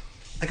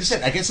 like I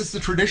said, I guess it's the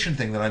tradition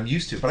thing that I'm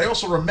used to. But I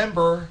also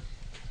remember.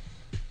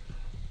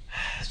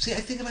 See,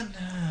 I think I'm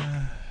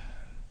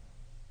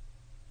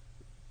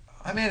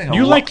adding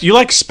a lot. You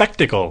like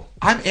spectacle.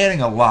 I'm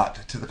adding a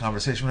lot to the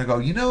conversation when I go,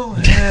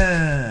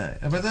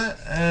 about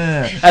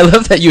that? I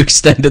love that you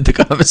extended the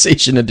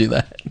conversation to do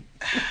that.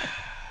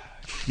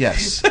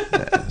 Yes,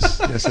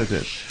 I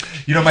did.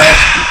 You know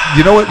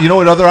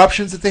what other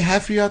options that they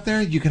have for you out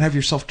there? You can have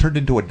yourself turned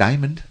into a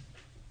diamond.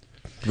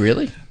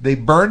 Really? They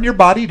burn your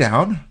body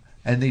down,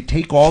 and they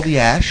take all the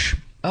ash,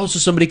 Oh, so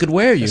somebody could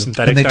wear you.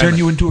 and they turn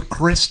you into a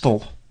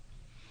crystal.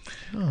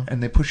 Oh.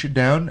 And they push you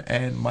down,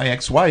 and my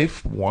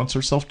ex-wife wants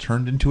herself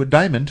turned into a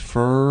diamond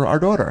for our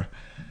daughter.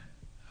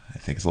 I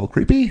think it's a little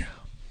creepy,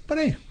 but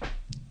hey.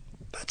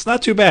 That's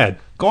not too bad.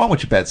 Go on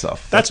with your bad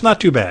self. That's not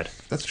too bad.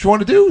 That's what you want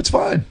to do. It's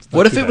fine.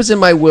 What if it was in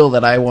my will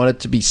that I wanted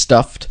to be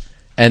stuffed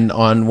and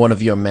on one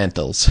of your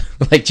mantles,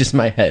 like just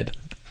my head?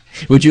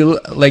 Would you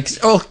like?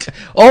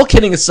 All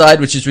kidding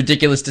aside, which is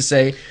ridiculous to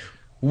say.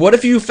 What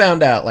if you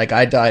found out, like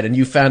I died, and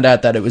you found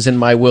out that it was in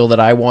my will that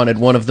I wanted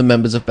one of the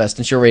members of Best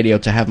in Show Radio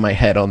to have my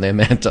head on their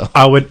mantle?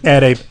 I would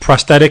add a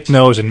prosthetic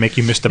nose and make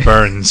you Mr.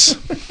 Burns.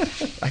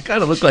 I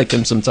kind of look like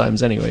him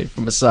sometimes, anyway,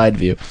 from a side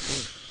view.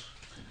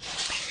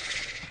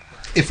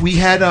 If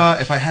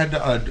I had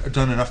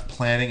done enough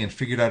planning and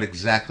figured out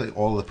exactly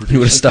all the You would've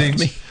producer stuffed things,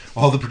 me.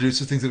 all the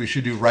producer things that we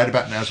should do right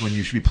about now is when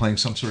you should be playing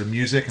some sort of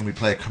music, and we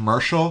play a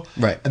commercial,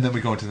 Right? And then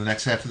we go into the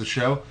next half of the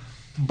show.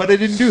 But I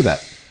didn't do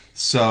that.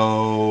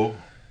 So,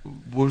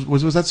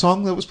 was that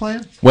song that was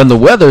playing? When the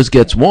weather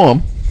gets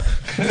warm.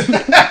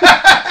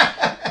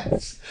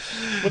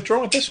 What's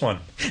wrong with this one?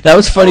 That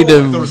was funny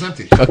that was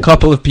empty. to a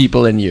couple of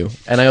people and you.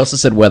 And I also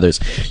said Weathers.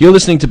 You're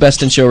listening to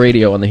Best in Show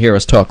Radio on the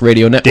Heroes Talk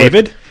Radio Network.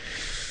 David?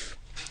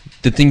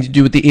 The thing to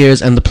do with the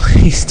ears and the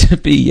place to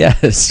be,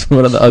 yes.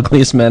 One of the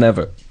ugliest men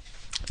ever.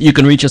 You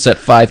can reach us at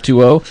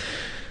 520.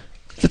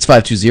 That's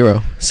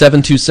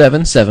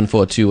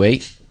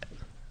 520-727-7428.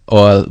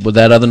 Or with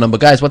that other number.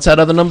 Guys, what's that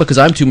other number? Because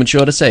I'm too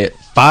mature to say it.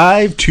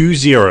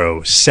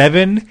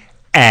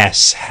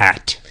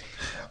 5207-ASS-HAT.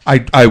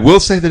 I will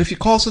say that if you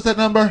call us at that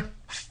number,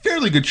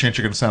 fairly good chance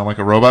you're going to sound like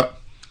a robot.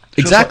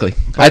 Exactly.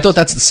 I thought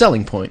that's the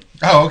selling point.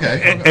 Oh,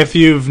 okay. If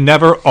you've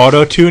never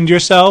auto-tuned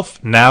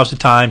yourself, now's the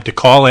time to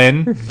call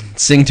in,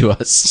 Sing to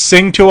us.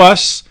 sing to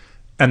us,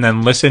 and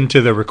then listen to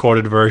the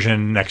recorded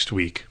version next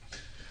week.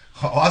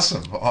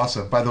 Awesome.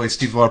 By the way,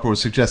 Steve Larper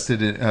was suggesting,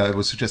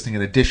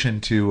 in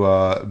addition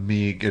to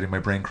me getting my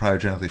brain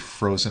cryogenically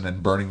frozen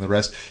and burning the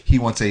rest, he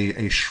wants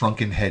a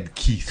shrunken head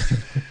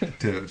Keith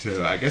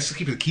to I guess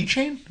keep it a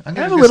keychain. I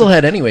have a little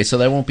head anyway, so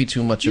that won't be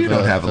too much You of a...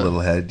 don't have a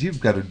little head.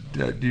 You've got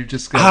you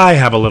just got. I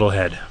have a little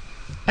head.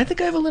 I think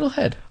I have a little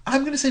head.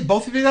 I'm going to say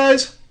both of you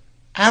guys,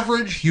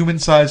 average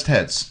human-sized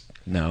heads.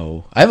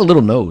 No. I have a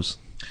little nose.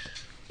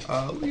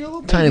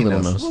 Tiny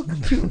little nose.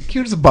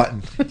 Cute as a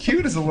button.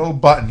 Cute as a little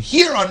button.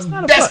 Here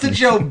on Best in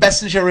Show,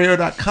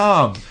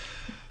 bestinshowradio.com.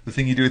 The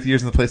thing you do with the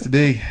ears and the place to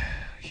be.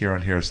 Here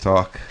on Heroes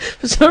Talk.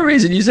 For some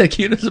reason, you said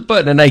cute as a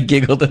button, and I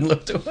giggled and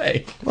looked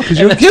away. Well, 'cause And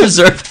you're that's cute.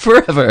 preserved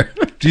forever.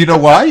 Do you know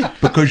why?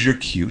 Because you're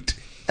cute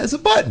as a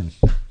button.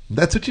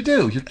 That's what you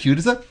do. You're cute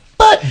as a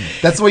button.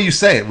 That's the way you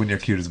say it when you're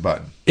cute as a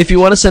button. If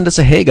you want to send us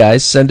a hey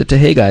guys, send it to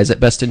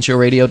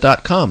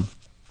heyguys@bestinshowradio.com.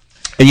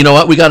 And you know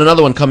what? We got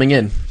another one coming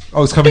in.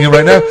 Oh, it's coming in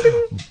right now?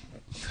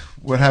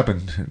 What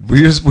happened? Were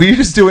you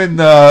just doing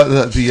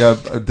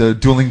the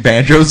dueling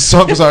banjos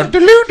song? Was our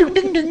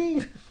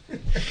ding.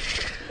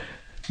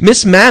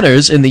 Miss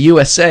Manners in the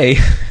USA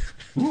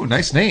Ooh,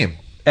 nice name.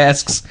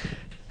 asks,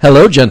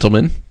 "Hello,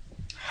 gentlemen.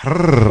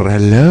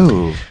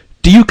 Hello.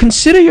 Do you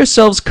consider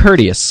yourselves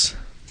courteous?"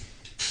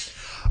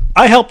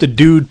 I helped a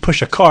dude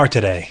push a car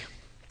today.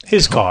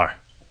 His car.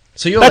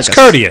 So you're That's like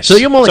courteous. So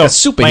you're more like a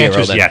So my answer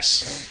superhero is then.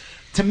 yes.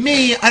 To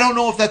me, I don't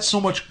know if that's so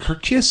much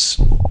courteous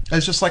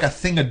as just like a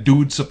thing a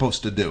dude's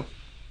supposed to do.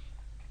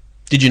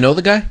 Did you know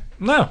the guy?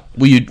 No.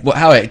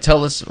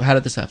 Tell us, how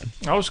did this happen?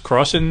 I was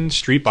crossing the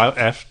street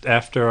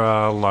after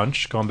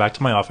lunch, going back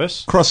to my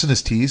office, Crossing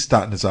his T's,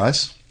 dotting his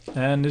I's.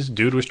 and this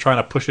dude was trying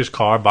to push his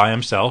car by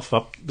himself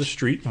up the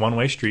street,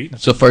 one-way street.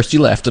 So first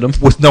you laughed at him.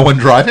 With no one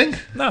driving?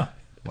 No.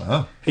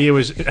 Wow. He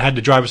had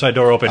the driver's side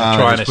door open, Ah,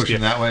 trying just to pushing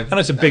steer. that way? And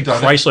it's a big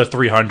Done it. Chrysler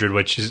 300,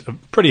 which is a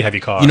pretty heavy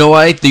car. You know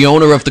why? The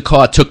owner of the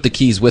car took the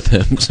keys with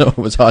him, so it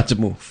was hard to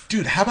move.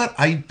 Dude, how about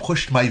I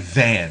pushed my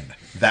van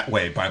that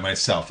way by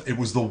myself? It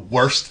was the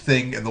worst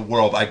thing in the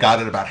world. I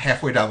got it about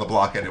halfway down the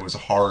block, and it was a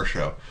horror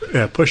show.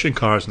 Yeah, pushing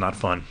cars not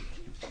fun.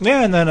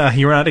 Yeah, and then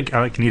he ran out of.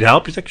 Can you need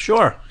help? He's like,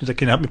 sure. He's like,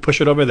 can you help me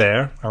push it over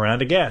there? I ran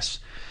out of gas.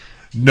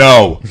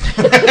 No.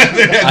 And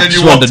then you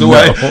just walked wanted to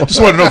away. know. Just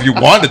want to know if you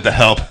wanted the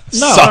help,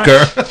 No,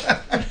 sucker.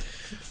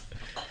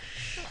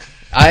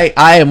 I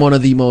am one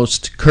of the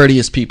most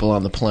courteous people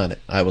on the planet.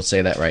 I will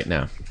say that right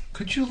now.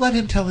 Could you let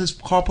him tell his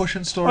car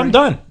pushing story? I'm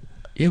done.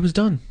 It was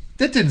done.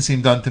 That didn't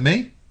seem done to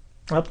me.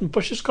 I helped him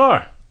push his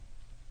car.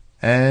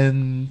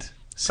 And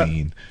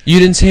scene. You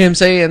didn't see him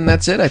say, and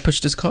that's it? I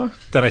pushed his car?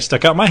 Then I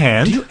stuck out my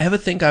hand. Do you ever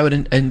think I would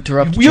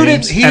interrupt You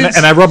James?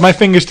 And I rubbed my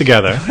fingers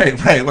together.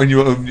 Right. When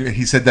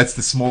he said that's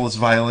the smallest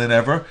violin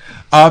ever.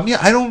 Yeah,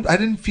 I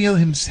didn't feel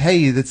him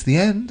say that's the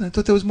end. I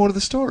thought there was more to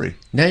the story.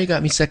 Now you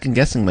got me second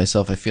guessing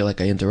myself. I feel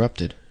like I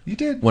interrupted. You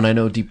did. When I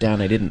know deep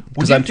down I didn't.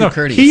 Because Well, I'm too No,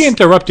 courteous. he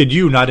interrupted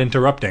you, not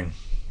interrupting.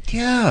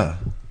 Yeah.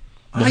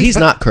 Well, he's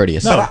not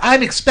courteous. No. But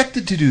I'm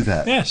expected to do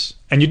that. Yes.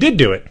 And you did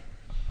do it.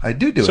 I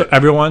do So it.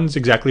 everyone's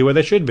exactly where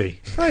they should be.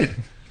 Right.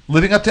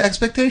 Living up to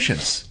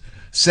expectations.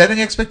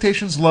 Setting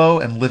expectations low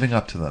and living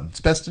up to them.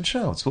 It's best in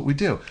show. It's what we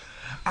do.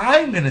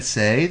 I'm going to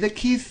say that,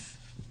 Keith,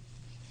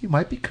 you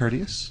might be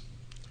courteous.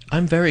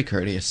 I'm very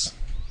courteous.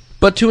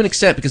 But to an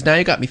extent, because now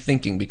you got me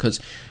thinking,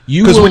 because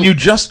Because when you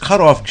just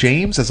cut off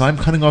James, as I'm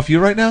cutting off you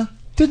right now,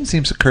 didn't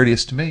seem so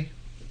courteous to me.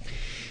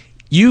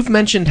 You've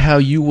mentioned how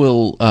you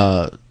will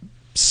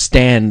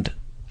stand...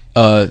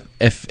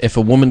 if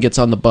a woman gets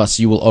on the bus,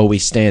 you will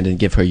always stand and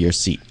give her your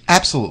seat.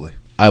 Absolutely.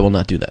 I will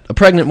not do that. A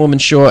pregnant woman,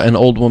 sure. An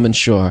old woman,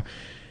 sure.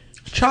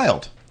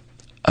 Child.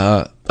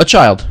 A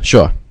child,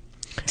 sure.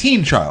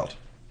 Teen child.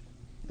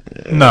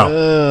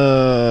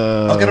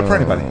 No. I'll get up for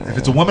anybody. If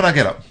it's a woman, I'll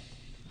get up.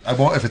 I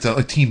won't. If it's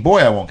a teen boy,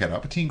 I won't get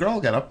up. A teen girl,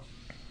 I'll get up.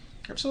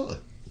 Absolutely.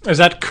 Is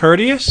that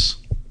courteous?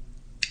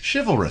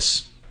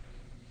 Chivalrous.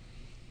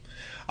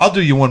 I'll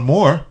do you one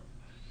more.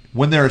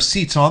 When there are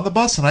seats on the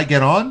bus and I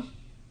get on,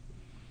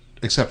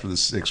 except for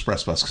this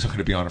express bus because I'm going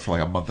to be on it for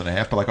like a month and a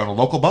half, but like on a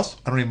local bus,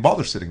 I don't even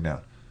bother sitting down.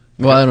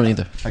 Well, I don't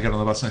either. I get on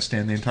the bus and I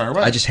stand the entire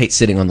way. I just hate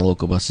sitting on the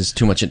local bus. There's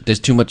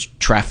too much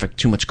traffic,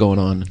 too much going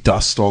on.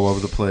 Dust all over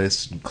the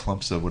place and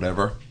clumps of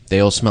whatever. They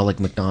all smell like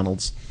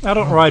McDonald's. I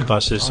don't ride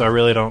buses, so I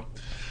really don't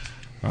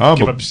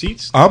give up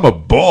seats. I'm a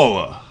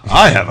baller.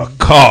 I have a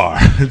car.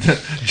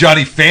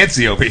 Johnny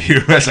Fancy over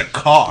here who has a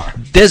car.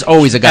 There's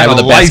always a guy And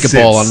with a a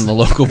basketball license. on the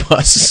local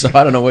bus, so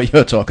I don't know what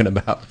you're talking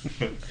about.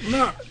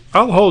 No,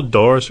 I'll hold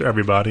doors for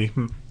everybody.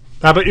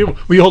 How about you?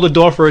 Will you hold a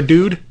door for a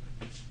dude?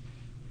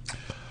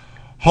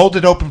 Hold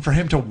it open for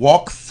him to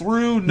walk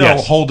through? No,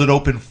 Yes. hold it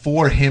open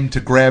for him to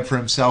grab for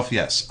himself?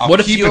 Yes. I'll What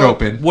if keep you're it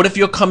open. What if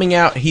you're coming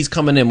out, he's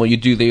coming in? Will you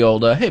do the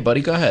old, hey,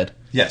 buddy, go ahead?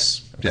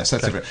 Yes. Yes,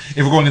 that's it. If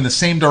we're going in the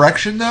same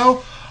direction,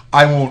 though,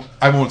 I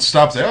won't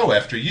stop and say, oh,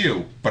 after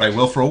you, but I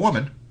will for a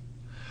woman.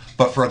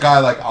 But for a guy,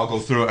 like, I'll go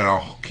through and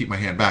I'll keep my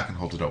hand back and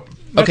hold it open.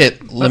 Okay,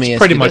 let me That's ask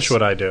pretty you much this.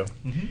 what I do.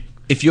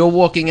 If you're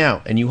walking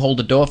out and you hold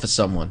a door for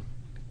someone,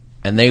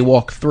 and they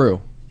walk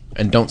through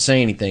and don't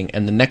say anything,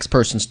 and the next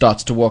person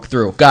starts to walk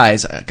through,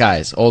 guys,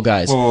 all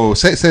guys, Whoa.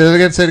 Say that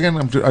again. Say it again.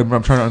 I'm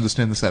trying to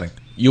understand the setting.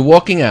 you're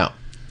walking out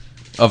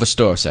of a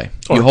store, say.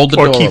 You hold the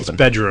or door Keith's open.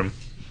 bedroom.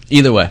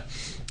 Either way.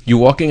 You're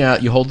walking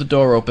out, you hold the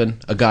door open,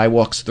 a guy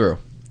walks through.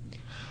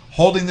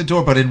 Holding the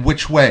door, but in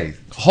which way?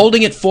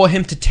 Holding it for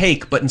him to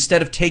take, but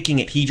instead of taking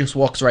it, he just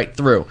walks right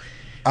through.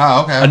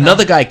 Ah, okay.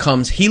 Another guy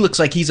comes, he looks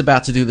like he's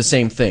about to do the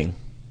same thing.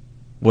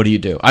 What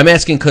do? I'm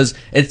asking because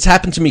it's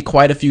happened to me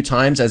quite a few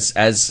times,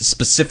 as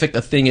specific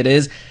a thing it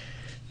is.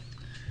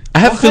 I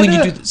have a feeling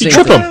you do the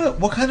same thing.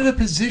 What kind of a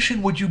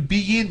position would you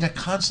be in to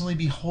constantly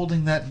be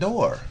holding that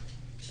door?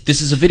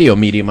 This is a video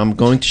medium. I'm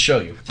going to show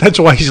you. That's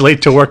why he's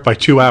late to work by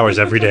 2 hours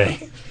every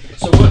day.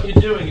 So what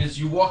you're doing is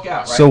you walk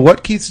out, right? So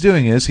what Keith's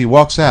doing is he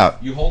walks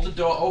out. You hold the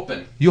door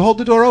open. You hold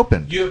the door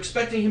open. You're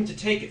expecting him to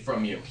take it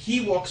from you.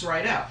 He walks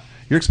right out.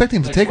 You're expecting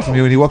him to Like, take it from whoa,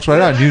 you, and he walks right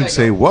where out, did and you that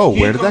say, go? "Whoa,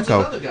 Here where did that comes go?"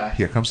 another guy.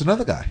 Here comes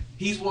another guy.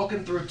 He's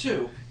walking through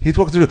too. He's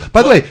walking through.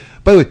 By the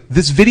way,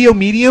 this video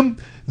medium,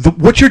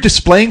 what you're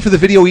displaying for the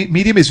video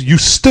medium is you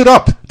stood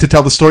up to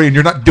tell the story, and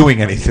you're not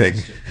doing anything.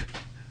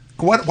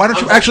 Why don't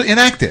you actually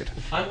enact it?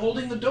 I'm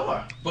holding the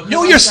door.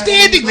 No, you're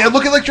standing there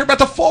looking like you're about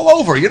to fall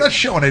over. You're not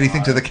showing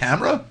anything to the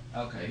camera.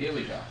 Okay, here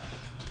we go.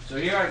 So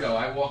here I go.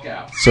 I walk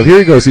out. So here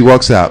he goes. He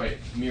walks out. Wait,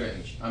 mirror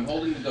image. I'm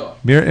holding the door.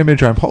 Mirror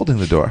image. I'm holding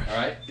the door. All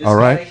right. All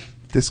right. Guy,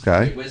 This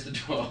guy. wait, where's the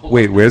door?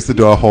 Wait, where's the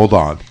door? Hold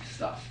on.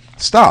 Stop.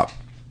 Stop.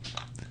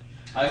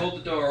 I hold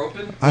the door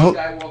open. I One hold-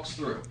 guy walks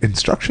through.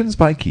 Instructions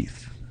by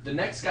Keith. The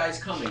next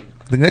guy's coming.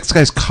 The next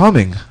guy's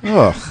coming.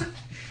 Ugh.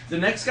 The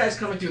next guy's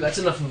coming through. That's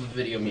enough of a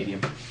video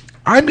medium.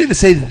 I'm going to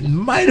say that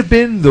might have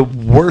been the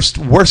worst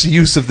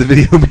use of the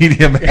video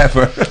medium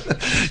ever.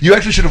 You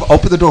actually should have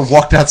opened the door,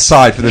 walked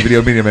outside for the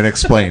video medium, and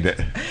explained it.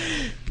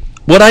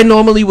 What I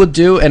normally would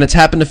do, and it's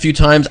happened a few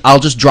times, I'll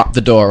just drop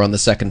the door on the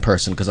second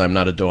person because I'm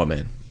not a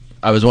doorman.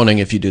 I was wondering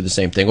if you do the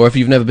same thing, or if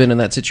you've never been in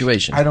that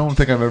situation. I don't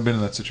think I've ever been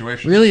in that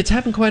situation. Really, it's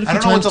happened quite a I few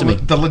don't know times what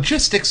to me. the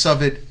logistics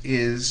of it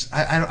is.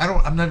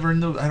 I'm never in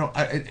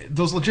the.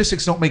 Those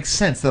logistics don't make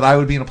sense. That I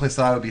would be in a place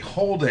that I would be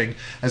holding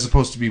as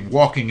opposed to be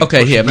walking. and Okay,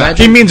 pushing here, back.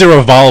 He means a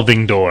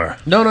revolving door.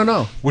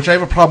 No. Which I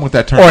have a problem with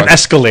that term. Or an by the-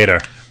 escalator.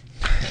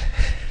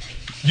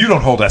 You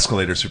don't hold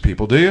escalators for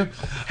people, do you?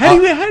 How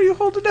do you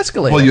hold an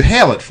escalator? Well, you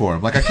hail it for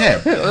them like I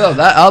can. Well,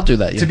 I'll do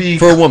that. Yeah. To be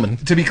for a woman.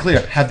 To be clear,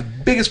 have the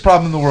biggest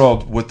problem in the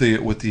world with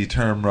the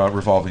term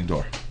revolving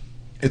door.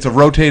 It's a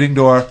rotating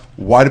door.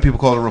 Why do people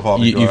call it a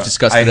revolving door? You've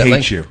discussed I it at hate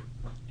length. you.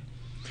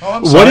 Oh,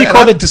 I'm What sorry. do you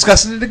call I'm the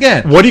discussing it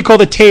again? What do you call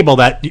the table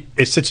that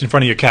it sits in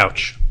front of your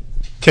couch?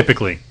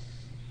 Typically,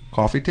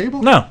 Coffee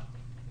table? no.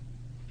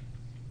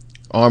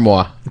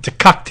 Armoire. It's a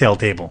cocktail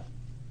table.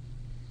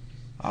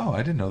 Oh, I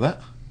didn't know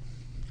that.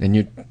 And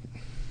you.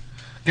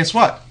 Guess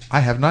what? I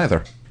have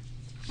neither.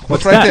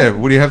 What's right that? there.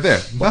 What do you have there?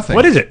 Nothing.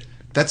 What is it?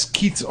 That's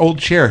Keith's old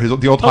chair.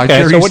 The old high Okay,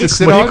 chair so he what used do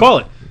to sit you on. call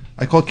it?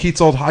 I call it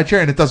Keith's old high chair,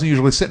 and it doesn't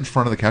usually sit in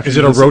front of the couch. Is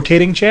it a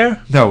rotating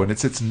chair? No, and it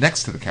sits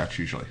next to the couch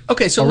usually.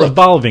 Okay, so A look.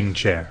 revolving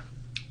chair.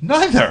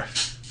 Neither.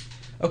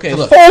 Okay, A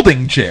look.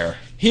 folding chair.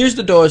 Here's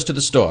the doors to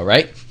the store,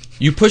 right?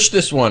 You push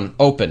this one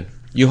open.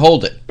 You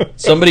hold it.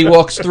 Somebody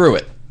walks through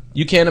it.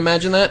 You can't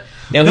imagine that?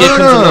 Now here No, comes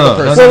no, no,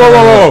 another no, person.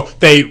 Whoa!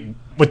 They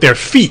with their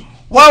feet.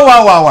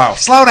 Whoa.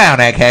 Slow down,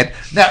 egghead.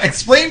 Now,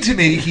 explain to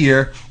me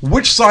here,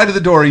 which side of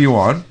the door are you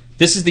on?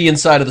 This is the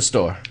inside of the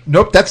store.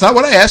 Nope, that's not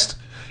what I asked.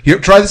 Here,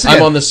 try this again.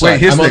 I'm on this side. Wait,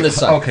 here's I'm the on this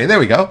side. Okay, there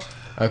we go.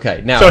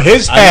 Okay, now. So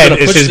his I'm head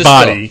gonna is push his this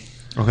body.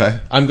 door. Okay.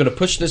 I'm going to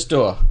push this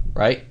door,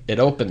 right? It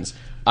opens.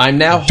 I'm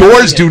now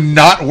Doors holding do it.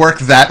 not work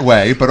that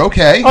way, but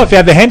okay. Oh, if you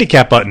have the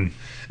handicap button.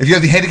 If you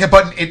have the handicap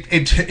button,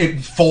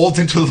 it folds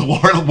into the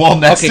wall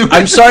next Okay, to it.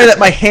 I'm sorry that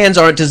my hands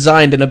aren't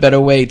designed in a better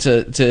way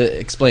to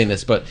explain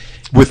this, but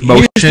With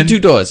motion, here's the two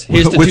doors.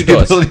 Here's the with two the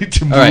doors. ability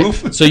to All right,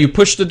 move. so you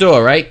push the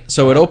door, right?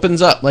 So it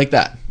opens up like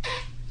that.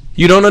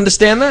 You don't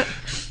understand that?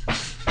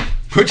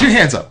 Put your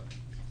hands up.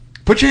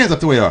 Put your hands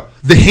up the way you are.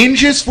 The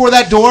hinges for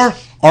that door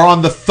are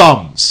on the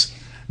thumbs,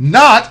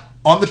 not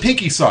on the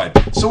pinky side.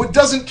 So it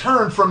doesn't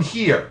turn from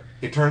here.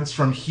 It turns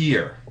from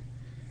here.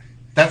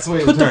 That's the way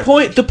it But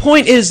turns. the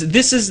point is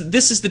this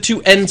is the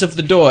two ends of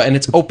the door, and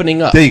it's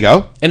opening up. There you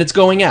go. And it's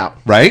going out.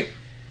 Right?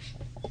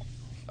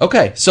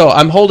 Okay, so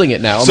I'm holding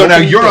it now. So now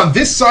opening you're the door. on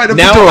this side of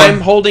Now the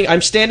door.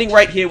 I'm standing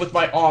right here with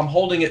my arm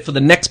holding it for the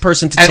next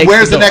person to and take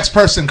where's the the door. next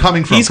person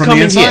coming from? He's From coming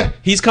the inside? here.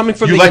 He's coming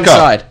from You the let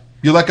inside. go.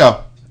 You let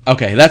go.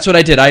 Okay, that's what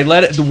I did. I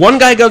let it. The one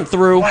guy got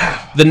through.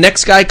 Wow. The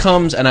next guy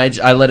comes, and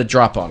I let it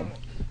drop on him.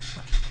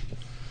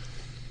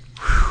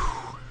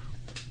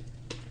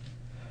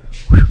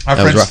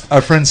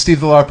 Our friend Steve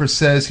the Larper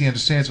says he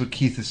understands what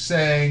Keith is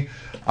saying.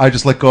 I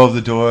just let go of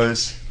the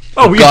doors.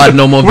 Oh, God,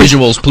 no more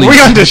visuals, please.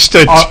 We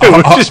understood too.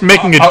 We're just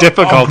making it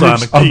difficult on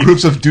groups, the Keith.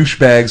 groups of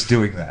douchebags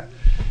doing that.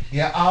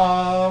 Yeah,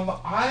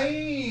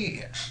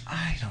 I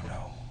don't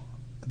know.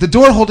 The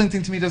door holding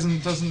thing to me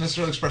doesn't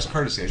necessarily express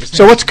courtesy. I just think,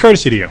 So what's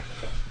courtesy to you?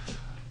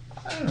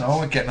 I don't know,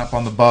 like getting up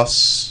on the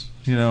bus,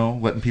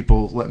 letting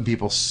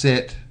people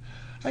sit.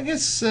 I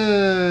guess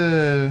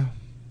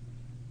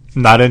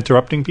Not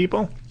interrupting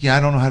people? yeah, I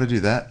don't know how to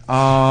do that.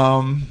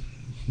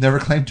 Never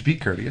claimed to be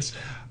courteous.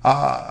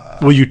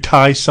 Will you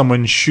tie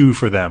someone's shoe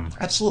for them?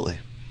 Absolutely.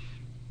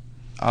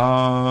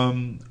 How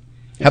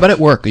about at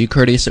work? Are you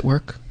courteous at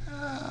work?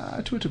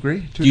 To a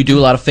degree. Do you do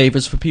a lot of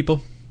favors for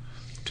people?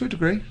 To a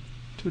degree.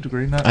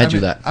 I do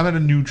that. I'm at a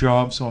new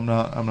job, so I'm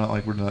not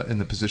like we're not in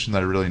the position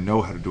that I really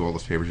know how to do all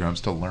those favors. I'm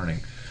still learning.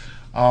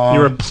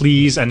 You're a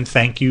please and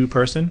thank you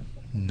person?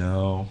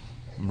 No,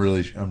 I'm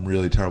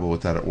really terrible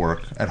with that at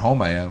work. At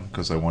home, I am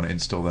because I want to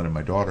instill that in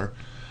my daughter.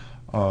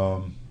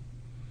 I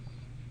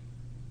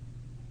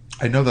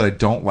know that I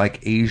don't like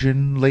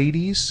Asian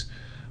ladies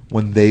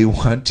when they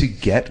want to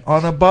get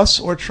on a bus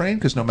or train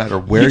because no matter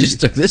where You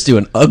just took this to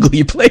an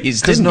ugly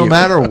place, because didn't no you?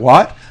 matter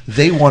what,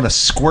 they want to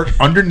squirt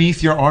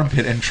underneath your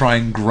armpit and try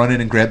and run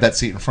in and grab that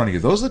seat in front of you.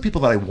 Those are the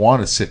people that I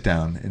want to sit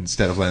down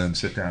instead of letting them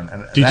sit down.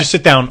 And Do you just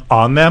sit down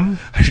on them?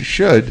 I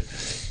should.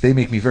 They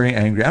make me very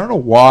angry. I don't know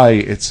why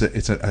it's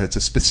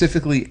a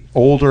specifically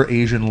older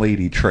Asian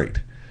lady trait.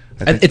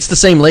 I think, It's the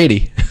same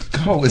lady.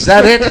 oh, is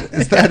that it?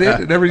 Is that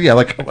it?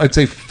 Like I'd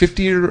say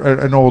 50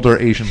 and older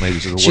Asian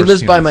ladies are the worst. She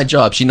lives by humans. my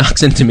job. She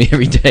knocks into me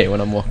every day when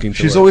I'm walking to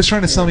She's work. always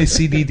trying to sell me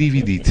CD,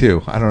 DVD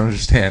too. I don't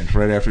understand.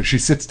 Right after she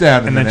sits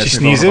down And then she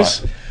asks me if I wanna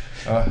sneezes?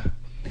 buy.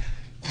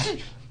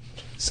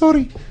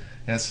 Sorry.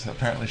 Yes,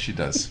 apparently she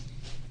does.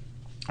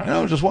 I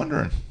know. Just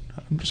wondering.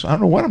 I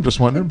don't know what I'm just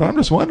wondering, but I'm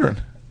just wondering.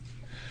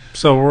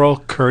 So we're all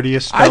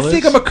courteous I fellas?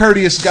 think I'm a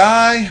courteous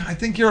guy. I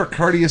think you're a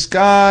courteous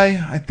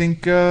guy. I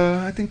think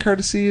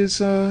courtesy is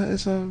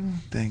a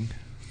thing.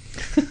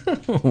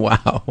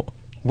 Wow.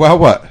 Well,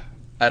 what?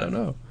 I don't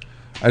know.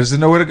 I just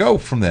didn't know where to go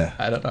from there.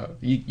 I don't know.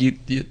 You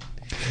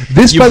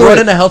This, by the brought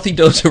way, in a healthy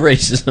dose of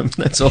racism.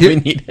 That's all we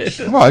needed.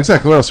 well,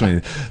 exactly. What else do we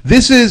need?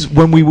 This is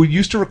when we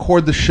used to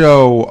record the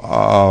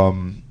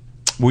show.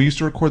 We used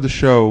to record the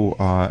show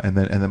and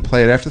then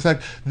play it after the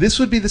fact. This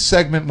would be the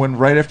segment when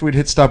right after we'd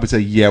hit stop, we'd say,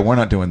 "Yeah, we're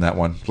not doing that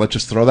one. Let's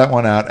just throw that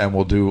one out and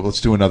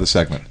let's do another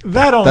segment."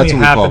 That only That's what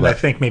we call happened, I that.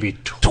 think, maybe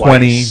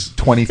 20,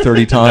 twice.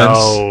 30 times.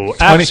 No,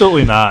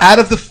 absolutely not. Out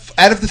of the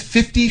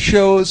 50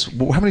 shows,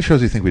 how many shows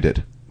do you think we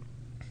did?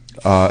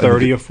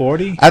 30 or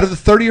 40? Out of the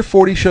 30 or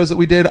 40 shows that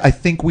we did, I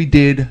think we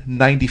did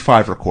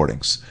 95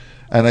 recordings,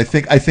 and I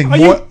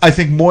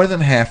think more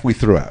than half we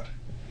threw out.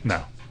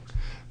 No.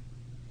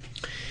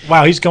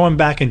 Wow, he's going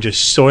back and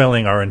just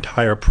soiling our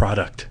entire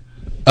product.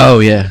 Oh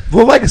yeah.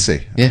 The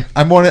legacy. Yeah.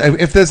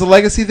 If there's a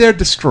legacy there,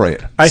 destroy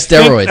it.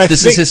 Steroids.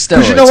 This is his steroids.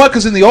 Because you know what?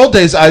 Because in the old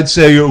days, I'd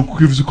say,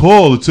 give us a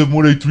call at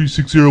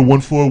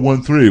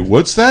 718-360-1413.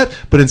 What's that?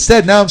 But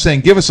instead, now I'm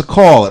saying, give us a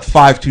call at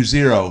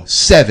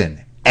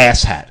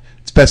 520-7-ASSHAT.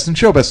 It's Best in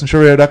Show,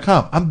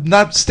 bestinshowradio.com. I'm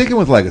not sticking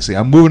with legacy.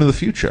 I'm moving to the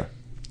future.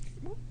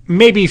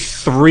 Maybe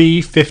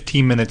 3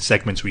 15-minute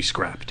segments we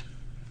scrapped.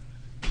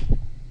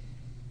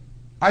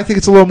 I think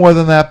it's a little more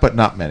than that, but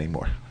not many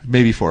more.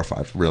 Maybe 4 or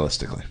 5,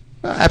 realistically.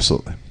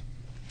 Absolutely.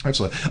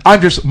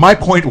 My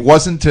point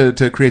wasn't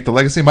to create the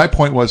legacy. My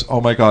point was, oh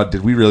my God,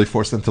 did we really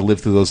force them to live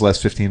through those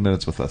last 15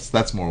 minutes with us?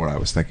 That's more what I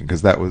was thinking,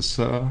 because that was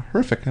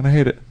horrific, and I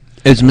hate it.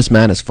 It's Miss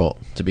Manners'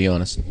 fault, to be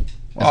honest.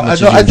 I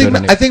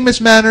think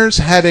Miss Manners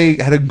had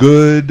a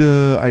good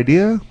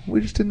idea.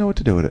 We just didn't know what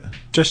to do with it.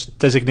 Just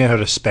designate her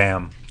to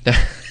spam.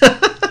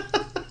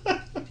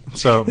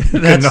 So you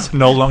can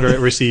no longer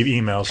receive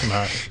emails from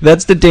her.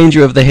 That's the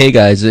danger of the Hey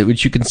Guys,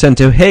 which you can send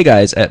to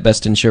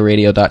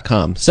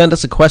heyguys@bestinshowradio.com. Send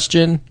us a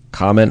question,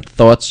 comment,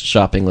 thoughts,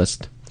 shopping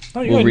list.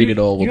 We'll read it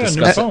all. We'll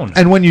discuss it.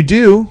 And when you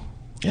do,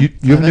 you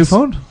have a new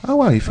phone? Oh,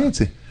 wow, you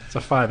fancy. It's a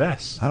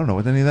 5S. I don't know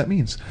what any of that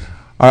means.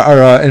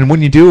 And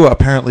when you do,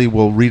 apparently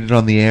we'll read it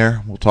on the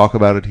air. We'll talk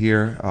about it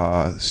here.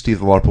 Steve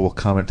the LARPer will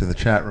comment in the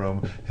chat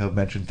room. He'll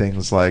mention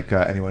things like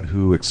anyone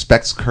who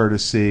expects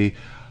courtesy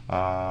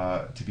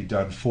to be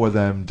done for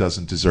them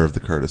doesn't deserve the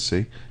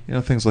courtesy.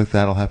 Things like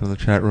that will happen in the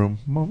chat room.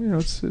 Well,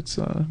 it's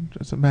a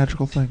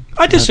magical thing.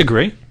 I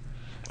disagree.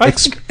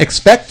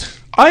 Expect?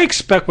 I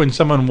expect when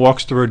someone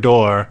walks through a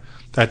door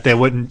that they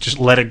wouldn't just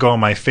let it go in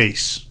my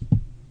face.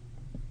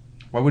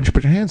 Why wouldn't you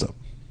put your hands up?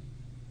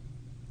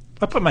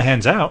 I put my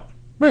hands out.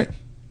 Right.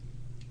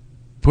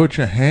 Put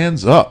your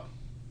hands up.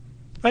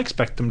 I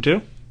expect them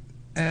to.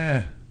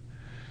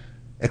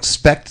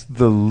 Expect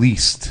the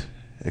least.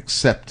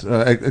 Expect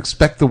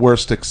the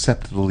worst,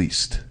 accept the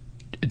least.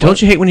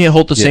 Don't you hate when you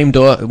hold the same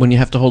door, when you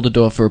have to hold a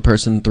door for a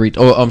person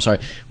I'm sorry,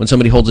 when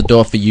somebody holds a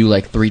door for you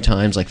like 3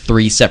 times, like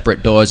 3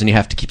 separate doors, and you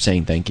have to keep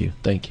saying thank you,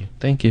 thank you,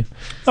 thank you.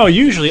 Oh,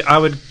 usually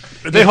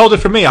if they hold it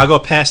for me, I'll go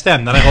past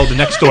them, then I hold the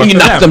next door you for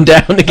knock them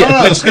down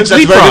again. It's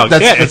leapfrog.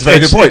 That's a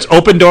very good point. It's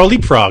open door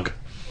leapfrog.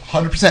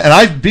 100%. And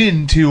I've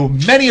been to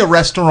many a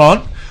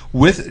restaurant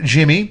with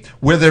Jimmy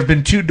where there have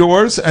been 2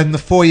 doors and the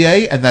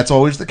foyer, and that's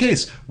always the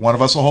case. One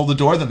of us will hold the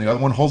door, then the other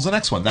one holds the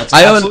next one. That's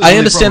I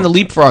understand the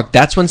leapfrog.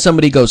 That's when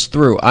somebody goes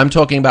through. I'm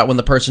talking about when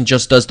the person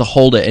just does the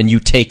hold it and you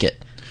take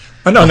it.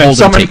 Oh, no,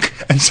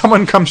 and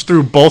someone comes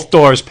through both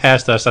doors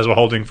past us as we're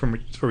holding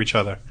for each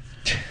other.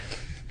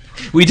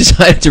 We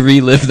decided to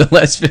relive the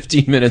last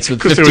 15 minutes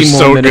with 15 more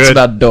so minutes good.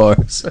 about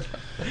doors.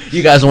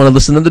 You guys want to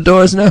listen to the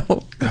Doors now?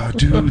 Oh,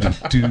 dude.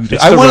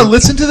 I want to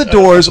listen to the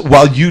Doors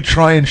while you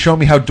try and show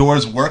me how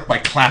doors work by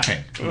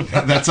clapping.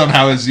 That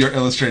somehow is you're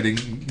illustrating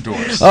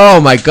Doors.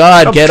 Oh, my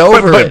God. Get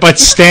over it. But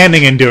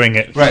standing and doing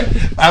it. Right.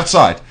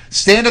 Outside.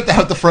 Stand at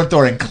the front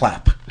door and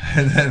clap.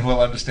 And then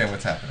we'll understand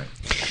what's happening.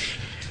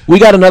 We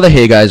got another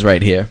Hey Guys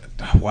right here.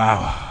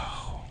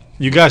 Wow.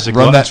 You guys are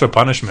gluttons for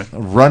punishment.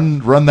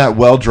 Run that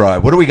well dry.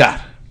 What do we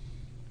got?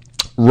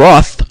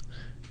 Roth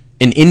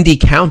in Indy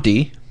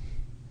County.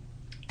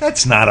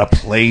 That's not a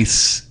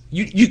place.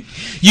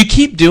 You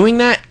keep doing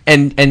that,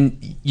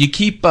 and you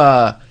keep.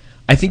 I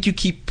think you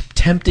keep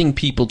tempting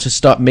people to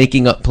stop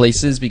making up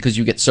places because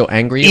you get so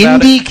angry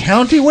about it. Indy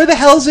County? Where the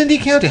hell is Indy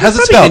County? How's it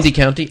Probably spelled? Indy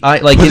County.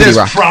 Like Indie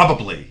Rock.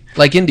 Probably.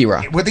 Like Indie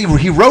Rock.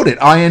 He wrote it.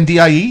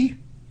 INDIE?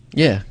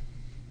 Yeah.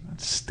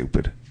 That's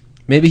stupid.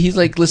 Maybe he's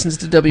like listens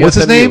to WFMU What's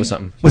his name? or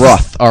something.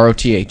 Roth.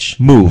 ROTH.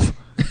 Move.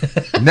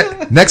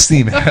 Next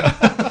email.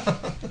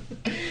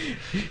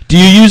 Do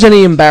you use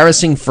any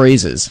embarrassing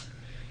phrases?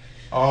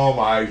 Oh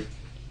my.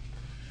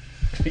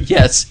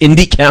 Yes,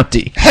 Indy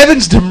County.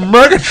 Heavens to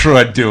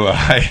Murgatroyd, do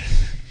I?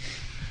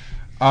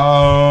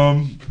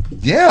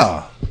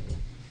 Yeah.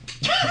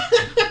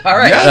 All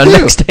right. Yeah, I do.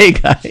 Next day,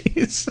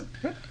 guys.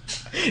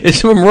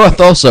 It's from Roth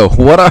also.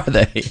 What are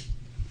they?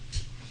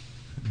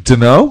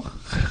 Dunno?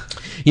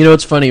 You know,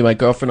 it's funny. My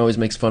girlfriend always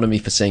makes fun of me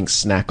for saying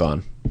snack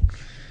on.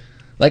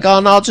 Like, oh,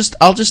 no,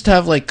 I'll just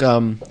have like,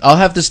 I'll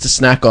have this to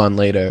snack on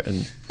later.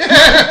 And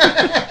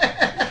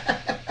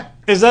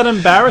is that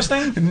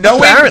embarrassing? No,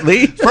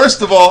 apparently.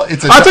 First of all,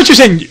 it's. I thought you were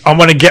saying I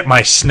want to get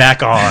my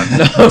snack on. No,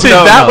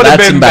 that would have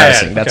that's been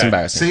embarrassing. bad. That's Okay.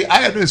 embarrassing. See,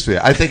 I have news for you.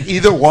 I think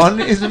either one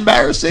is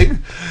embarrassing.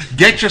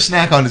 Get your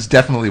snack on is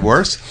definitely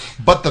worse.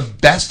 But the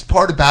best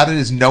part about it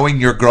is knowing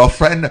your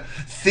girlfriend,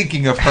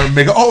 thinking of her.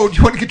 Oh, do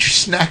you want to get your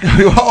snack?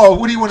 Oh,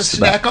 what do you want to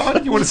snack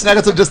on? You want to snack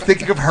on? So just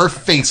thinking of her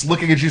face,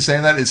 looking at you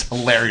saying that is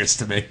hilarious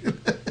to me.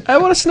 I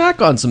want to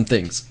snack on some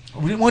things.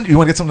 You want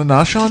to get something to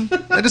nosh on?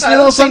 I just need a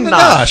little something to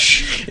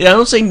nosh. Yeah, I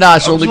don't say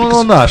nosh only A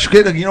because little nosh.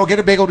 Get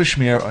a bagel to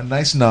schmear, a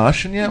nice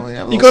nosh, and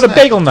you go to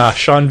Bagel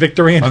Nosh on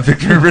Victory. On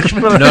Victory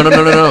Richmond.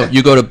 No.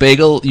 You go to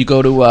Bagel. You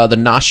go to the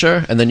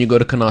Nosher, and then you go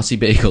to Canarsie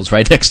Bagels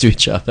right next to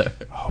each other.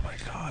 Oh my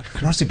God,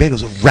 Canarsie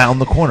Bagels around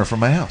the corner from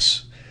my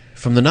house.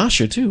 From the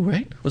Nosher too,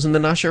 right? Wasn't the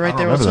Nosher right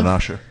there? I remember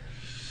also? the Nosher.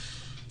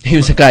 He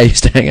was a guy who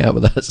used to hang out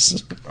with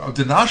us. Oh,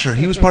 the Nosher.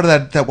 He was part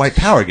of that White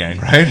Power gang,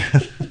 right?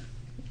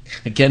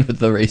 Again with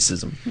the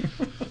racism.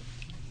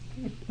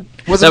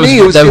 Wasn't That me.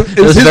 It was his very li-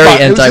 it was his-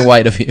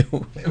 anti-white of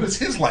you. It was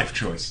his life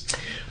choice.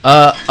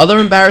 Other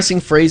embarrassing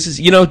phrases.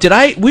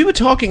 We were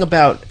talking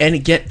about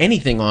get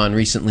anything on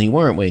recently,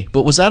 weren't we?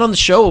 But was that on the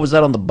show or was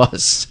that on the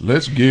bus?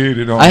 Let's get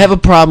it on. I have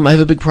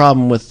a big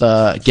problem with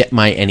get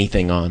my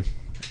anything on.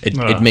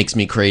 It makes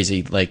me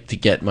crazy, like, to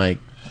get my...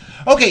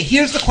 Okay,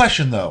 here's the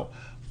question, though.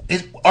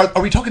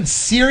 Are we talking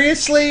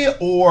seriously,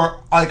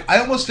 or like I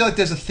almost feel like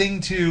there's a thing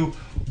to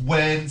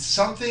when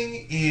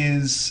something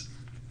is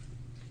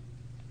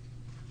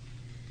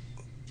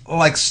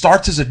like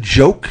starts as a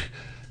joke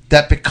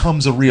that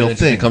becomes a real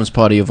thing. It becomes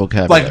part of your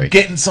vocabulary. Like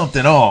getting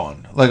something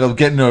on, like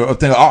getting a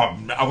thing. Oh,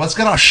 let's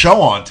get our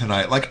show on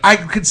tonight. Like I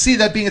could see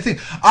that being a thing.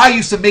 I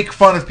used to make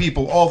fun of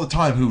people all the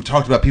time who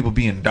talked about people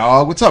being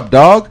dog. What's up,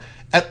 dog?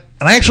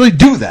 And I actually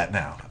do that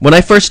now. When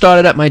I first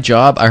started at my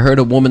job, I heard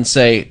a woman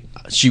say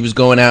she was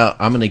going out,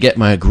 I'm going to get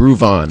my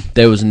groove on.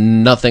 There was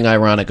nothing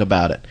ironic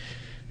about it.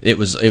 It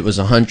was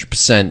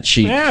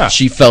 100%.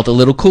 She felt a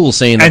little cool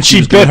saying that. And she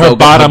was bit gonna her go get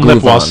bottom lip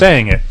groove while on.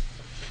 saying it.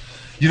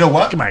 You know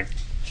what? Come on.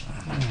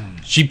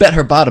 She bet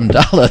her bottom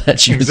dollar that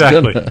she was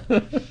Exactly.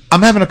 gonna.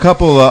 I'm having a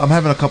couple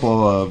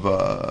of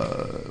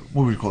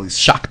what would you call these?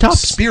 Shock tops?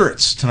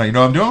 Spirits tonight. You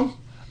know what I'm doing?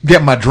 I'm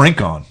getting my drink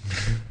on.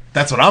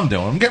 That's what I'm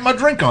doing. I'm getting my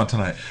drink on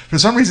tonight. For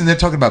some reason, they're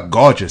talking about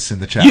gorgeous in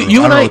the chat room. I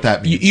don't know what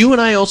that means. You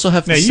and I also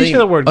have the you same. say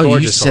the word you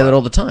gorgeous used to a say lot. that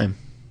all the time.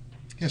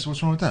 Yeah, so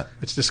what's wrong with that?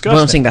 It's disgusting.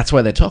 Well, I'm saying that's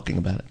why they're talking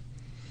about it.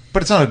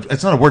 But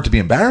it's not a word to be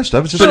embarrassed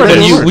of. It's just But a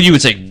regular word. you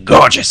would say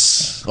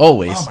gorgeous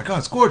always. Oh my god,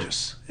 it's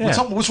gorgeous. Yeah.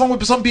 What's wrong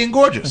with something being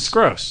gorgeous? It's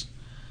gross.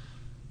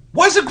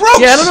 Why is it gross?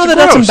 Yeah, I don't know that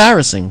gross. that's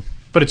embarrassing.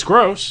 But it's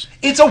gross.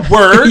 It's a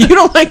word. You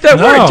don't like that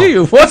No. word, do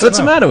you? What's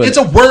the matter with It's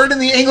it? a word in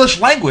the English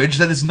language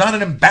that is not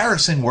an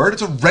embarrassing word.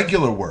 It's a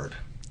regular word.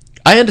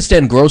 I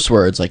understand gross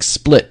words like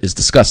split is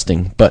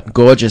disgusting, but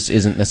gorgeous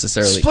isn't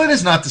necessarily. Split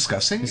is not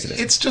disgusting.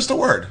 It's just a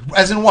word.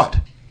 As in what?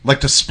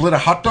 Like to split a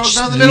hot dog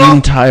down the The middle?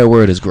 entire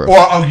word is gross.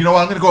 Or you know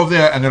what? I'm gonna go over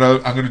there. I'm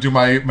gonna do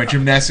my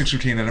gymnastics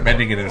routine, and I'm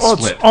ending it in a Oh,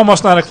 split. it's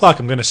almost 9 o'clock.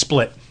 I'm going to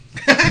split.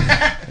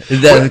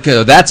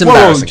 That's Whoa,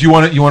 embarrassing. do you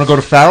want to go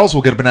to Farrell's?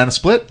 We'll get a banana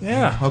split.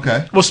 Yeah.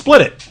 Okay. We'll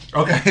split it.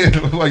 Okay.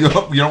 Well, you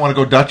don't want to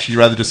go Dutch. You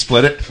rather just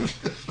split it.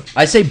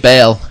 I say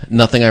bail.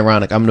 Nothing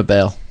ironic. I'm gonna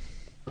bail.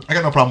 I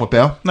got no problem with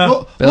bail.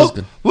 No. Bail's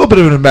good. A little bit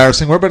of an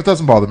embarrassing word, but it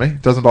doesn't bother me.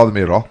 It doesn't bother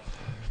me at all.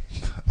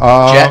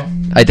 Jet.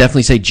 I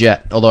definitely say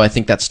jet, although I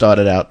think that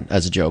started out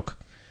as a joke.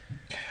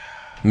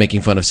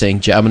 Making fun of saying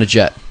jet. I'm gonna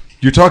jet.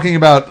 You're talking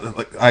about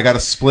like, I got a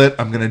split.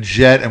 I'm gonna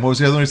jet. And what was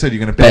the other one you said? You're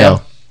gonna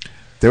bail.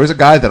 There was a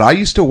guy that I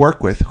used to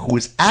work with who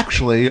was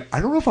actually,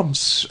 I don't know if I'm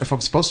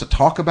supposed to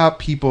talk about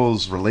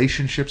people's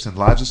relationships and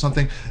lives or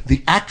something.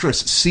 The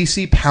actress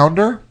Cece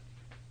Pounder,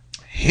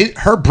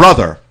 her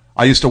brother,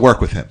 I used to work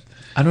with him.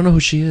 I don't know who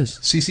she is.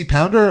 Cece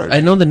Pounder?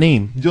 I know the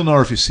name. You'll know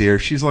her if you see her.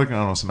 She's like, I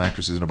don't know, some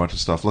actresses and a bunch of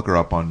stuff. Look her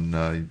up on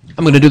I'm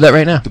gonna do that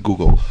right now. the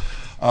Google.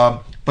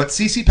 But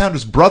Cece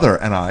Pounder's brother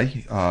and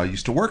I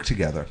used to work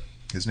together.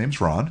 His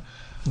name's Ron.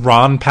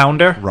 Ron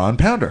Pounder. Ron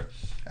Pounder.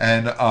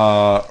 And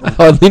I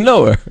hardly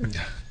know her.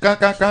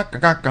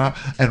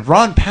 And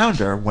Ron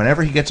Pounder,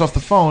 whenever he gets off the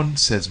phone,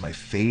 says my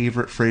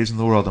favorite phrase in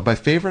the world. And by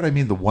favorite, I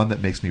mean the one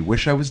that makes me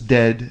wish I was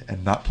dead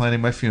and not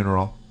planning my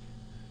funeral.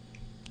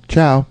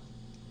 Ciao.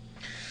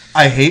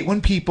 I hate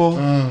when people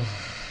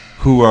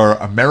who are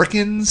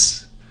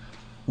Americans.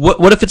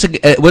 What if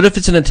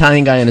it's an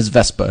Italian guy in his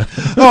Vespa?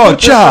 Oh,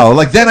 ciao.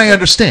 Like, then I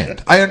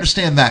understand. I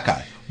understand that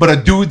guy. But a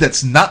dude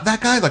that's not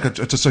that guy, like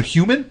just a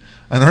human,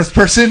 an Earth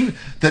person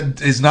that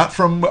is not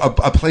from a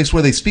place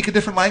where they speak a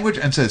different language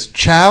and says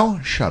ciao,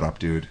 shut up,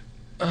 dude.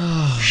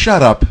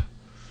 Shut up.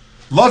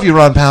 Love you,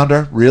 Ron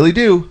Pounder. Really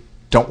do.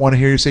 Don't want to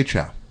hear you say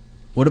ciao.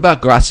 What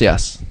about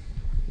gracias?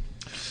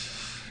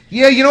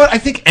 Yeah, you know what? I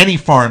think any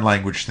foreign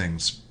language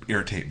things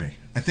irritate me.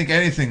 I think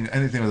anything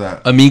with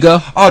that. Amigo?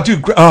 Oh,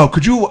 dude. Oh,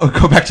 could you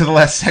go back to the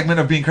last segment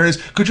of being courteous?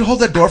 Could you hold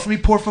that door for me,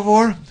 por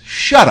favor?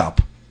 Shut up.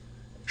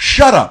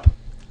 Shut up.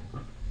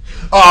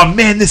 Oh,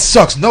 man, this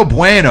sucks. No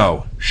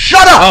bueno.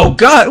 Shut up. Oh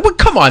God! Well,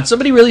 come on.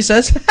 Somebody really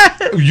says.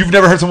 You've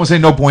never heard someone say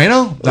no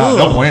bueno? No,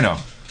 no bueno.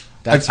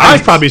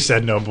 I've probably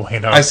said no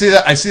bueno. I see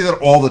that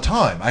all the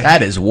time.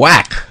 That is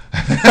whack.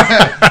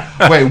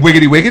 Wait,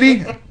 wiggity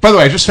wiggity? By the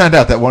way, I just found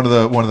out that one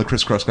of the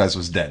Criss Cross guys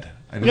was dead.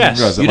 I didn't Yes.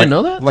 realize that. You didn't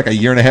know that? Like a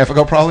year and a half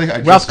ago, probably.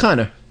 Ralph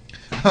Kiner.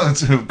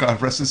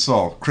 God rest his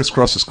soul. Criss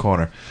Cross's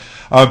corner.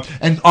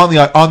 And on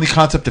the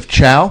concept of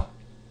chow,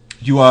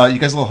 you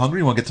guys a little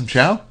hungry? You want to get some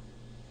chow?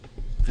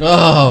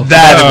 Oh,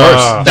 That's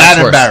worse. That That's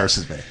worse.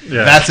 embarrasses me.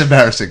 Yeah. That's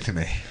embarrassing to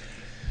me.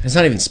 It's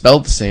not even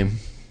spelled the same.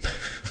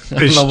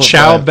 Is know what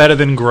chow that- better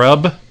than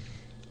grub?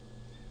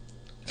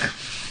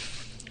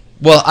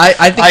 Well,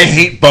 I think I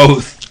hate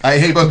both. I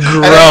hate both.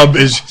 Grub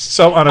is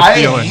so I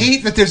unappealing.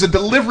 hate that there's a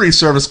delivery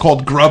service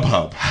called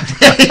Grubhub.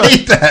 I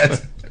hate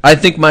that. I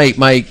think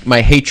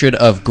my hatred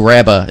of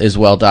grabba is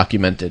well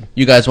documented.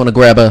 You guys want to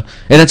grab and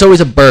it's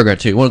always a burger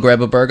too. You want to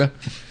grab a burger?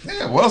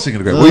 Yeah, what else are you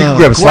gonna grab? Well, you can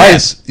grab a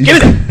slice. Give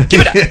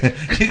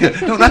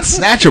it. No, not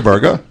snatch a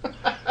burger.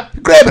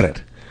 You're grabbing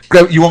it.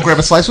 You won't grab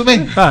a slice with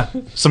me?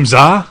 Some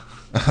za?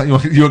 You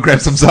want to grab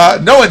some za?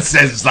 No one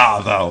says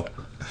za, though.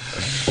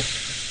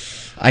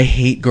 I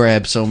hate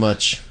grab so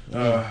much.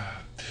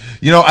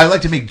 I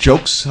like to make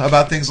jokes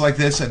about things like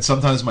this, and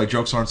sometimes my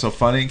jokes aren't so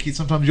funny. And Keith,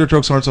 sometimes your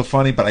jokes aren't so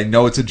funny, but I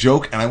know it's a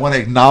joke, and I want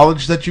to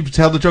acknowledge that you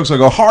tell the joke, so I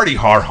go, hardy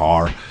har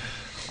har.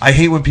 I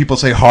hate when people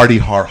say hardy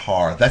har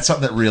har. That's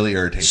something that really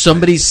irritates me.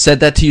 Somebody's said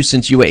that to you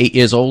since you were 8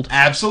 years old?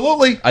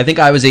 Absolutely. I think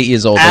I was 8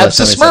 years old. The last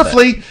time I said that.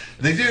 Absolutely.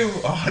 They do,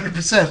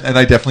 100%. And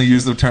I definitely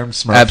use the term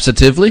smurf.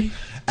 Absolutely?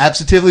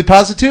 Absolutely,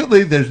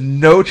 positively. There's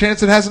no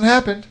chance it hasn't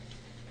happened.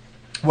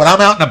 When I'm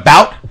out and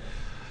about,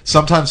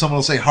 sometimes someone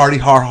will say hardy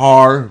har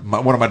har,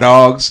 one of my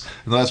dogs,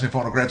 and they'll ask me if I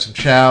want to grab some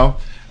chow.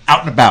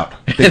 Out and about.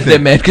 If they're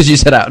mad because you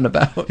said out and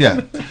about.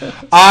 Yeah.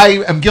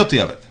 I am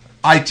guilty of it.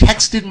 I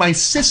texted my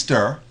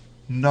sister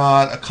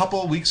not a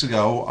couple of weeks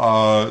ago.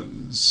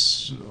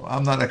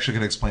 I'm not actually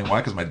going to explain why,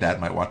 because my dad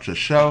might watch this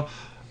show,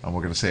 and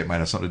we're going to say it might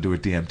have something to do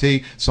with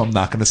DMT, so I'm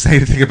not going to say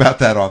anything about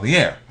that on the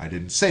air. I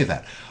didn't say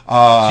that.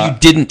 So you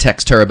didn't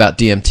text her about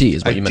DMT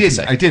is what you meant to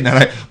say. I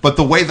didn't. But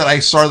the way that I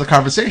started the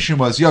conversation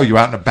was, yo, you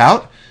out and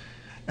about?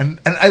 And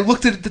I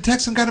looked at the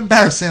text and got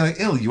embarrassed, saying, like,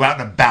 ew, you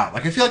out and about.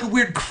 Like, I feel like a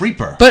weird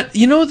creeper. But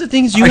you know the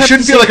things you I have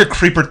shouldn't to feel say. like a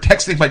creeper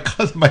texting my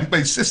cousin,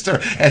 my sister,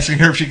 asking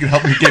her if she can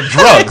help me get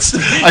drugs.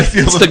 I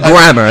feel It's the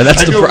grammar.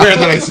 That's I the feel problem.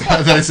 weird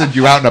that I said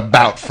you out and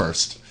about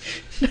first.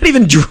 Not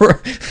even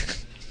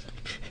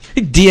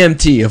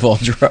DMT of all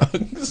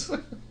drugs.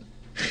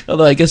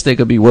 Although I guess they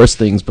could be worse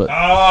things, but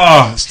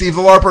Oh, Steve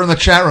the LARPer in the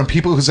chat room.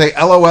 People who say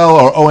LOL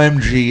or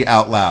OMG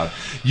out loud.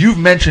 You've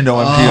mentioned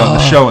OMG on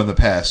the show in the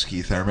past,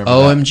 Keith. I remember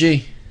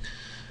OMG. that.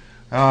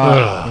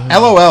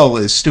 LOL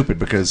is stupid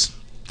because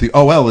the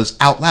OL is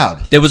out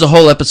loud. There was a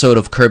whole episode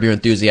of Curb Your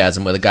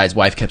Enthusiasm where the guy's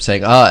wife kept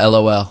saying,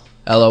 LOL,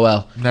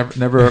 LOL.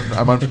 Never.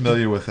 I'm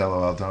unfamiliar with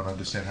LOL. Don't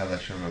understand how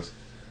that show goes.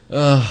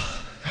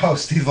 Oh,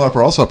 Steve the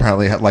LARPer also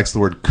apparently likes the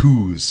word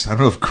coos. I don't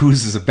know if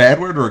coos is a bad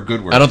word or a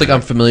good word. I don't think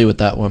I'm familiar with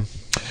that one.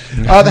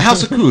 The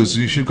House of Coos.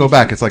 You should go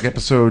back. It's like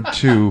episode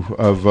 2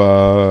 of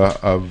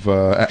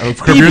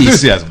Curb Your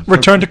Enthusiasm.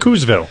 Return to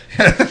Coosville.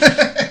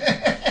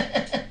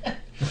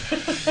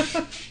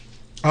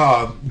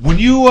 When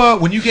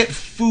you get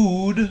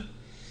food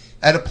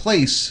at a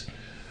place,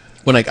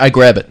 When I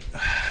grab it.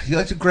 you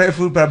like to grab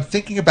food, but I'm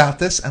thinking about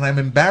this, and I'm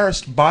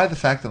embarrassed by the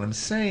fact that I'm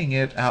saying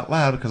it out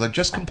loud because I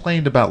just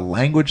complained about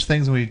language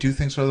things and when you do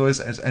things for other ways,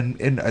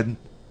 and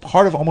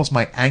part of almost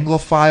my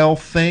Anglophile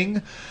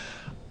thing,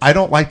 I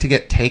don't like to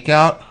get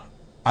takeout.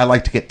 I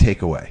like to get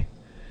takeaway,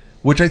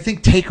 which I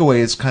think takeaway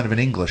is kind of an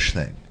English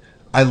thing.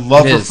 I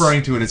love It is.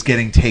 referring to it as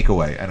getting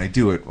takeaway, and I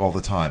do it all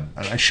the time.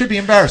 And I should be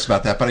embarrassed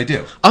about that, but I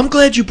do. I'm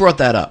glad you brought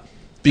that up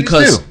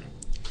because do.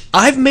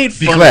 I've made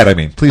Be fun. glad, I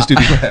mean. Please do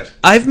be glad.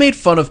 I've made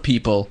fun of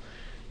people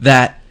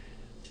that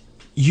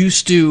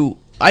used to.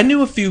 I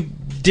knew a few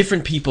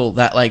different people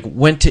that like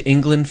went to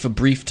England for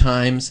brief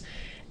times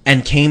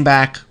and came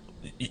back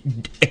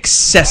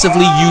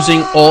excessively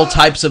using all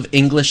types of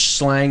English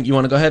slang. You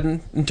want to go ahead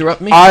and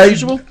interrupt me? As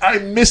usual? I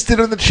missed it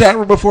in the chat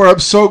room before. I'm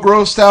so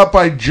grossed out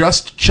by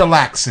just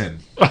chillaxing.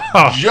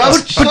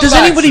 Just But does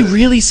anybody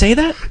really say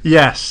that?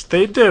 Yes,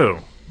 they do.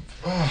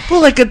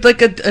 Well, like a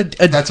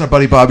That's our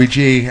buddy Bobby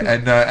G,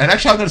 and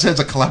actually I'm going to say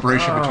it's a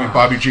collaboration between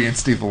Bobby G and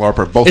Steve the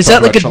LARPer. Both is that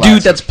talk like a about dude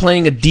chillaxing. that's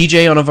playing a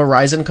DJ on a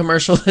Verizon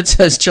commercial that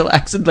says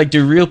chillaxing? Like,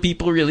 do real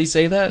people really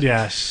say that?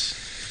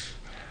 Yes.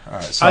 All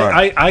right,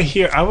 sorry. I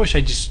hear. I wish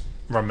I just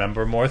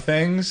remember more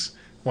things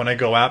when I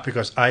go out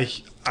because I'm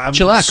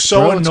Chillax,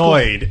 so bro, it's cool.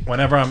 annoyed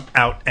whenever I'm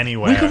out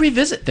anywhere. We could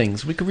revisit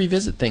things.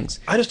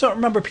 I I just don't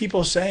remember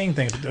people saying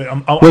things. I'm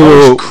wait,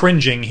 always wait.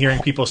 cringing hearing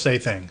people say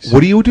things. What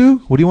do you do?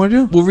 What do you want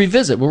to do? We'll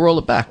revisit. We'll roll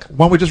it back.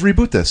 Why don't we just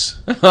reboot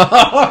this?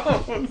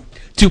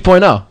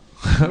 2.0.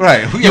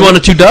 Right. You want a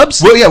 2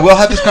 dubs? Well, yeah, we'll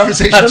have this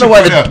conversation. I don't know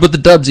why 2.0. what the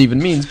dubs even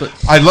means, but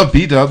I love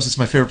B-dubs. It's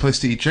my favorite place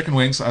to eat chicken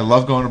wings. I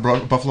love going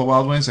to Buffalo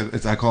Wild Wings.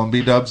 I call them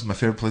B-dubs. My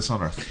favorite place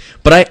on earth.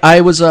 but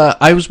I was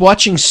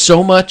watching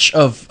so much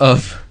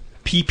of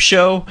Peep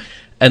Show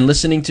and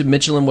listening to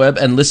Mitchell and Webb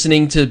and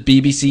listening to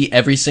BBC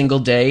every single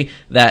day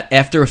that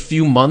after a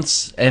few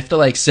months, after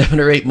like 7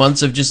 or 8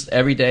 months of just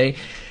every day,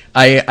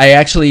 I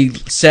actually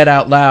said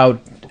out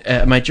loud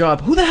at my job,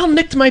 "Who the hell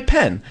nicked my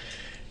pen?"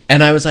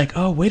 And I was like,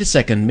 "Oh, wait a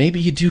second. Maybe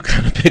you do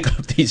kind of pick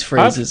up these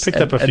phrases." picked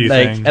up a few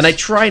like, things. and I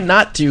try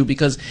not to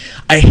because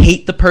I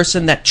hate the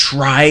person that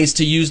tries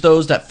to use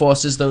those, that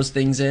forces those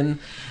things in.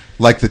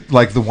 Like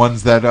the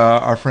ones that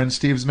our friend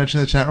Steve's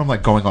mentioned in the chat room,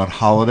 like going on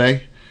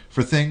holiday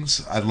for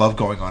things. I love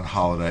going on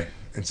holiday.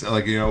 It's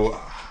like,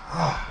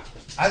 I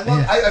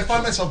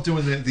find myself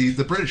doing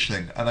the British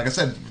thing, and like I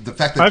said, the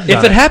fact that I've If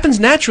done it it. happens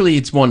naturally,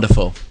 it's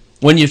wonderful.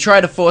 When you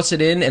try to force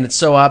it in and it's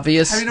so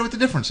obvious, how do you know what the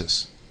difference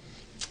is?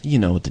 you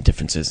know what the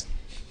difference is.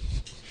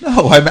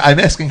 No, I'm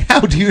asking. How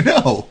do you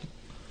know?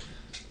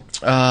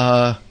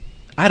 I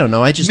don't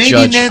know. I just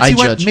judge. I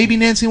judge. Maybe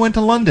Nancy went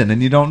to London,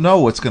 and you don't know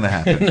what's going to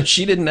happen. No,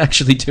 she didn't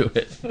actually do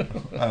it.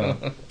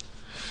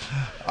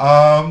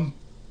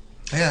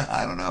 Yeah,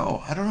 I don't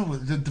know.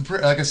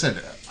 Like I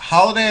said,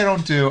 holiday I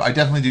don't do. I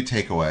definitely do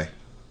takeaway.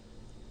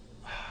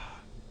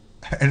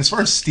 And as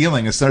far as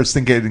stealing, as far as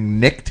things getting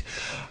nicked,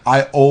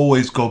 I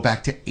always go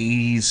back to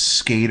 80s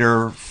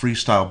skater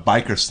freestyle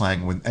biker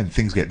slang and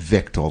things get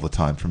vicked all the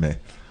time for me.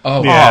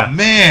 Oh, Yeah. Oh,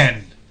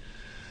 man.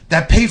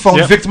 That payphone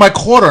Yep. vicked my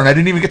quarter, and I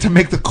didn't even get to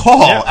make the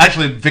call. Yep.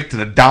 Actually, it victed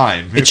a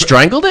dime. it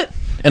strangled it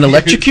and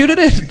electrocuted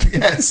it.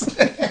 Yes.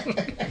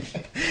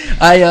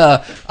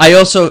 I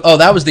also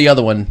that was the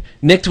other one.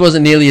 Nicked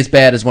wasn't nearly as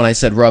bad as when I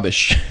said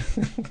rubbish.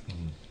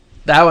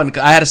 That one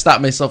I had to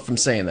stop myself from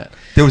saying that.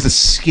 There was a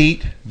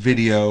skate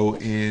video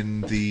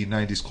in the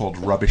 90s called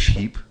Rubbish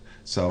Heap.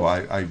 So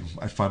I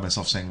find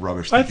myself saying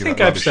rubbish. I thinking think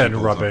about I've said heap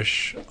all the time.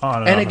 rubbish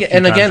on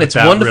And again, it's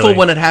wonderful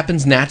when it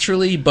happens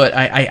naturally, but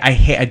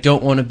I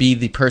don't want to be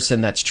the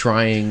person that's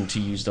trying to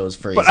use those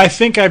phrases. But I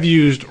think I've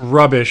used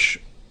rubbish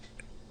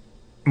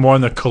more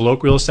in the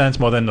colloquial sense,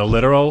 more than the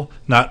literal,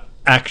 not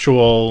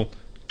actual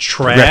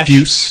trash.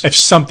 Refuse. If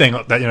something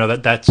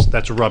that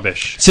that's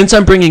rubbish. Since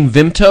I'm bringing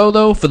Vimto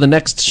though for the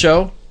next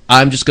show,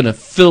 I'm just gonna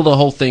fill the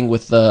whole thing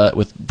with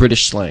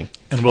British slang.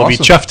 And we'll be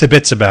Awesome. chuffed to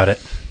bits about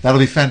it. That'll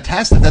be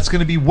fantastic. That's going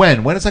to be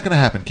when? When is that going to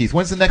happen, Keith?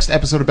 When's the next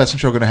episode of Best in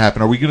Show going to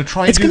happen? Are we going to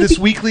try and It's do gonna this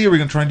be- weekly? Or are we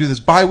going to try and do this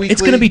bi-weekly?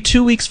 It's gonna be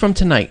 2 weeks from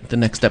tonight, the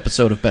next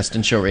episode of Best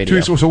in Show Radio.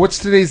 2 weeks. So what's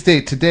today's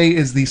date? Today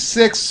is the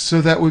 6th, so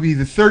that would be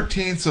the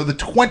 13th, so the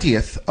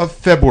 20th of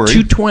February.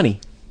 220.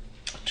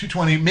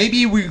 220.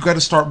 Maybe we've got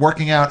to start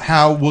working out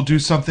how we'll do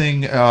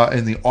something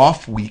in the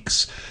off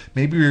weeks.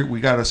 Maybe we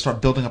got to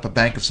start building up a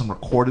bank of some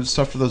recorded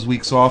stuff for those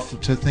weeks off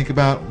to think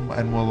about,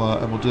 and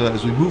we'll do that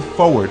as we move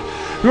forward.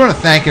 We want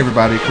to thank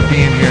everybody for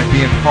being here and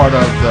being part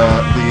of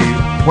the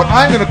what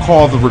I'm going to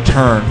call the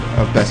return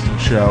of Best in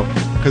Show,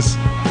 because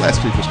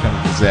last week was kind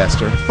of a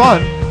disaster.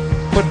 Fun,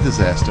 but a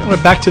disaster.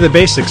 We're back to the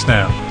basics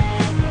now.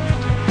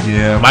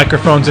 Yeah.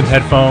 Microphones and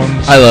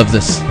headphones. I love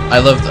this. I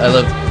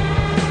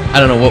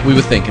don't know what we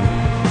were thinking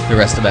the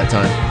rest of that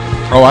time.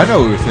 Oh, I know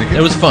what we were thinking.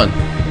 It was fun.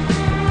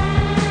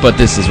 But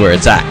this is where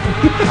it's at.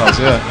 How's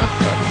that?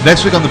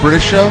 Next week on the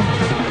British Show,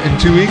 in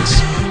 2 weeks,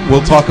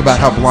 we'll talk about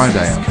how blind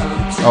I am.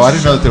 Oh, I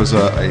didn't know that there was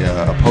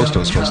a post I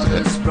was supposed to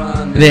hit.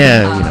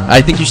 Yeah,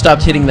 I think you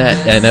stopped hitting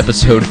that in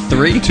episode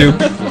 3. 2.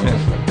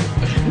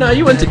 No,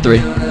 you went to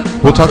 3.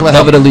 We'll talk about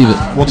Have it or leave it.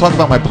 We'll talk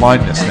about my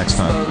blindness next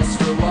time.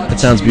 That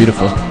sounds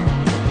beautiful.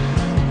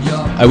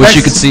 I wish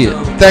you could see it.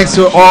 Thanks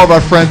to all of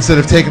our friends that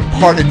have taken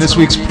part in this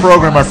week's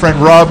program. Our friend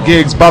Rob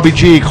Giggs, Bobby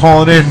G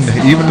calling in.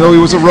 Even though he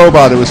was a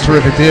robot, it was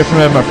terrific to hear from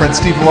him. My friend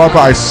Steve Larpa.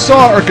 I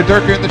saw Urka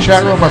Durka in the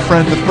chat room. My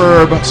friend The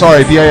Ferb.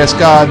 Sorry, BIS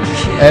God.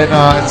 And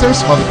there were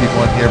some other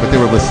people in here, but they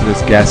were listed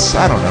as guests.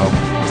 I don't know.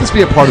 Just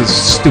be a part of this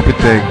stupid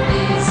thing.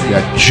 Yeah,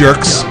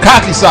 jerks.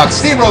 Cocky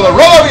socks. Steamroller.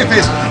 Roll over your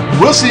face.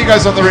 We'll see you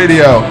guys on the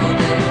radio.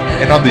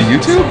 And on the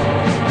YouTube?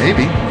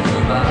 Maybe.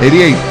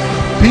 88.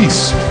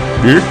 Peace.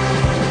 Beer.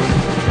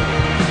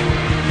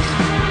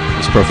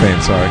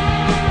 Profane, sorry.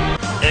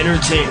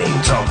 Entertaining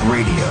talk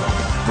radio.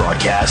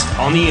 Broadcast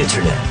on the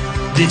internet.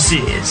 This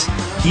is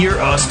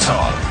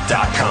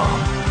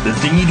HearUsTalk.com. The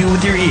thing you do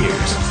with your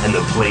ears and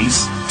the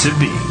place to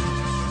be.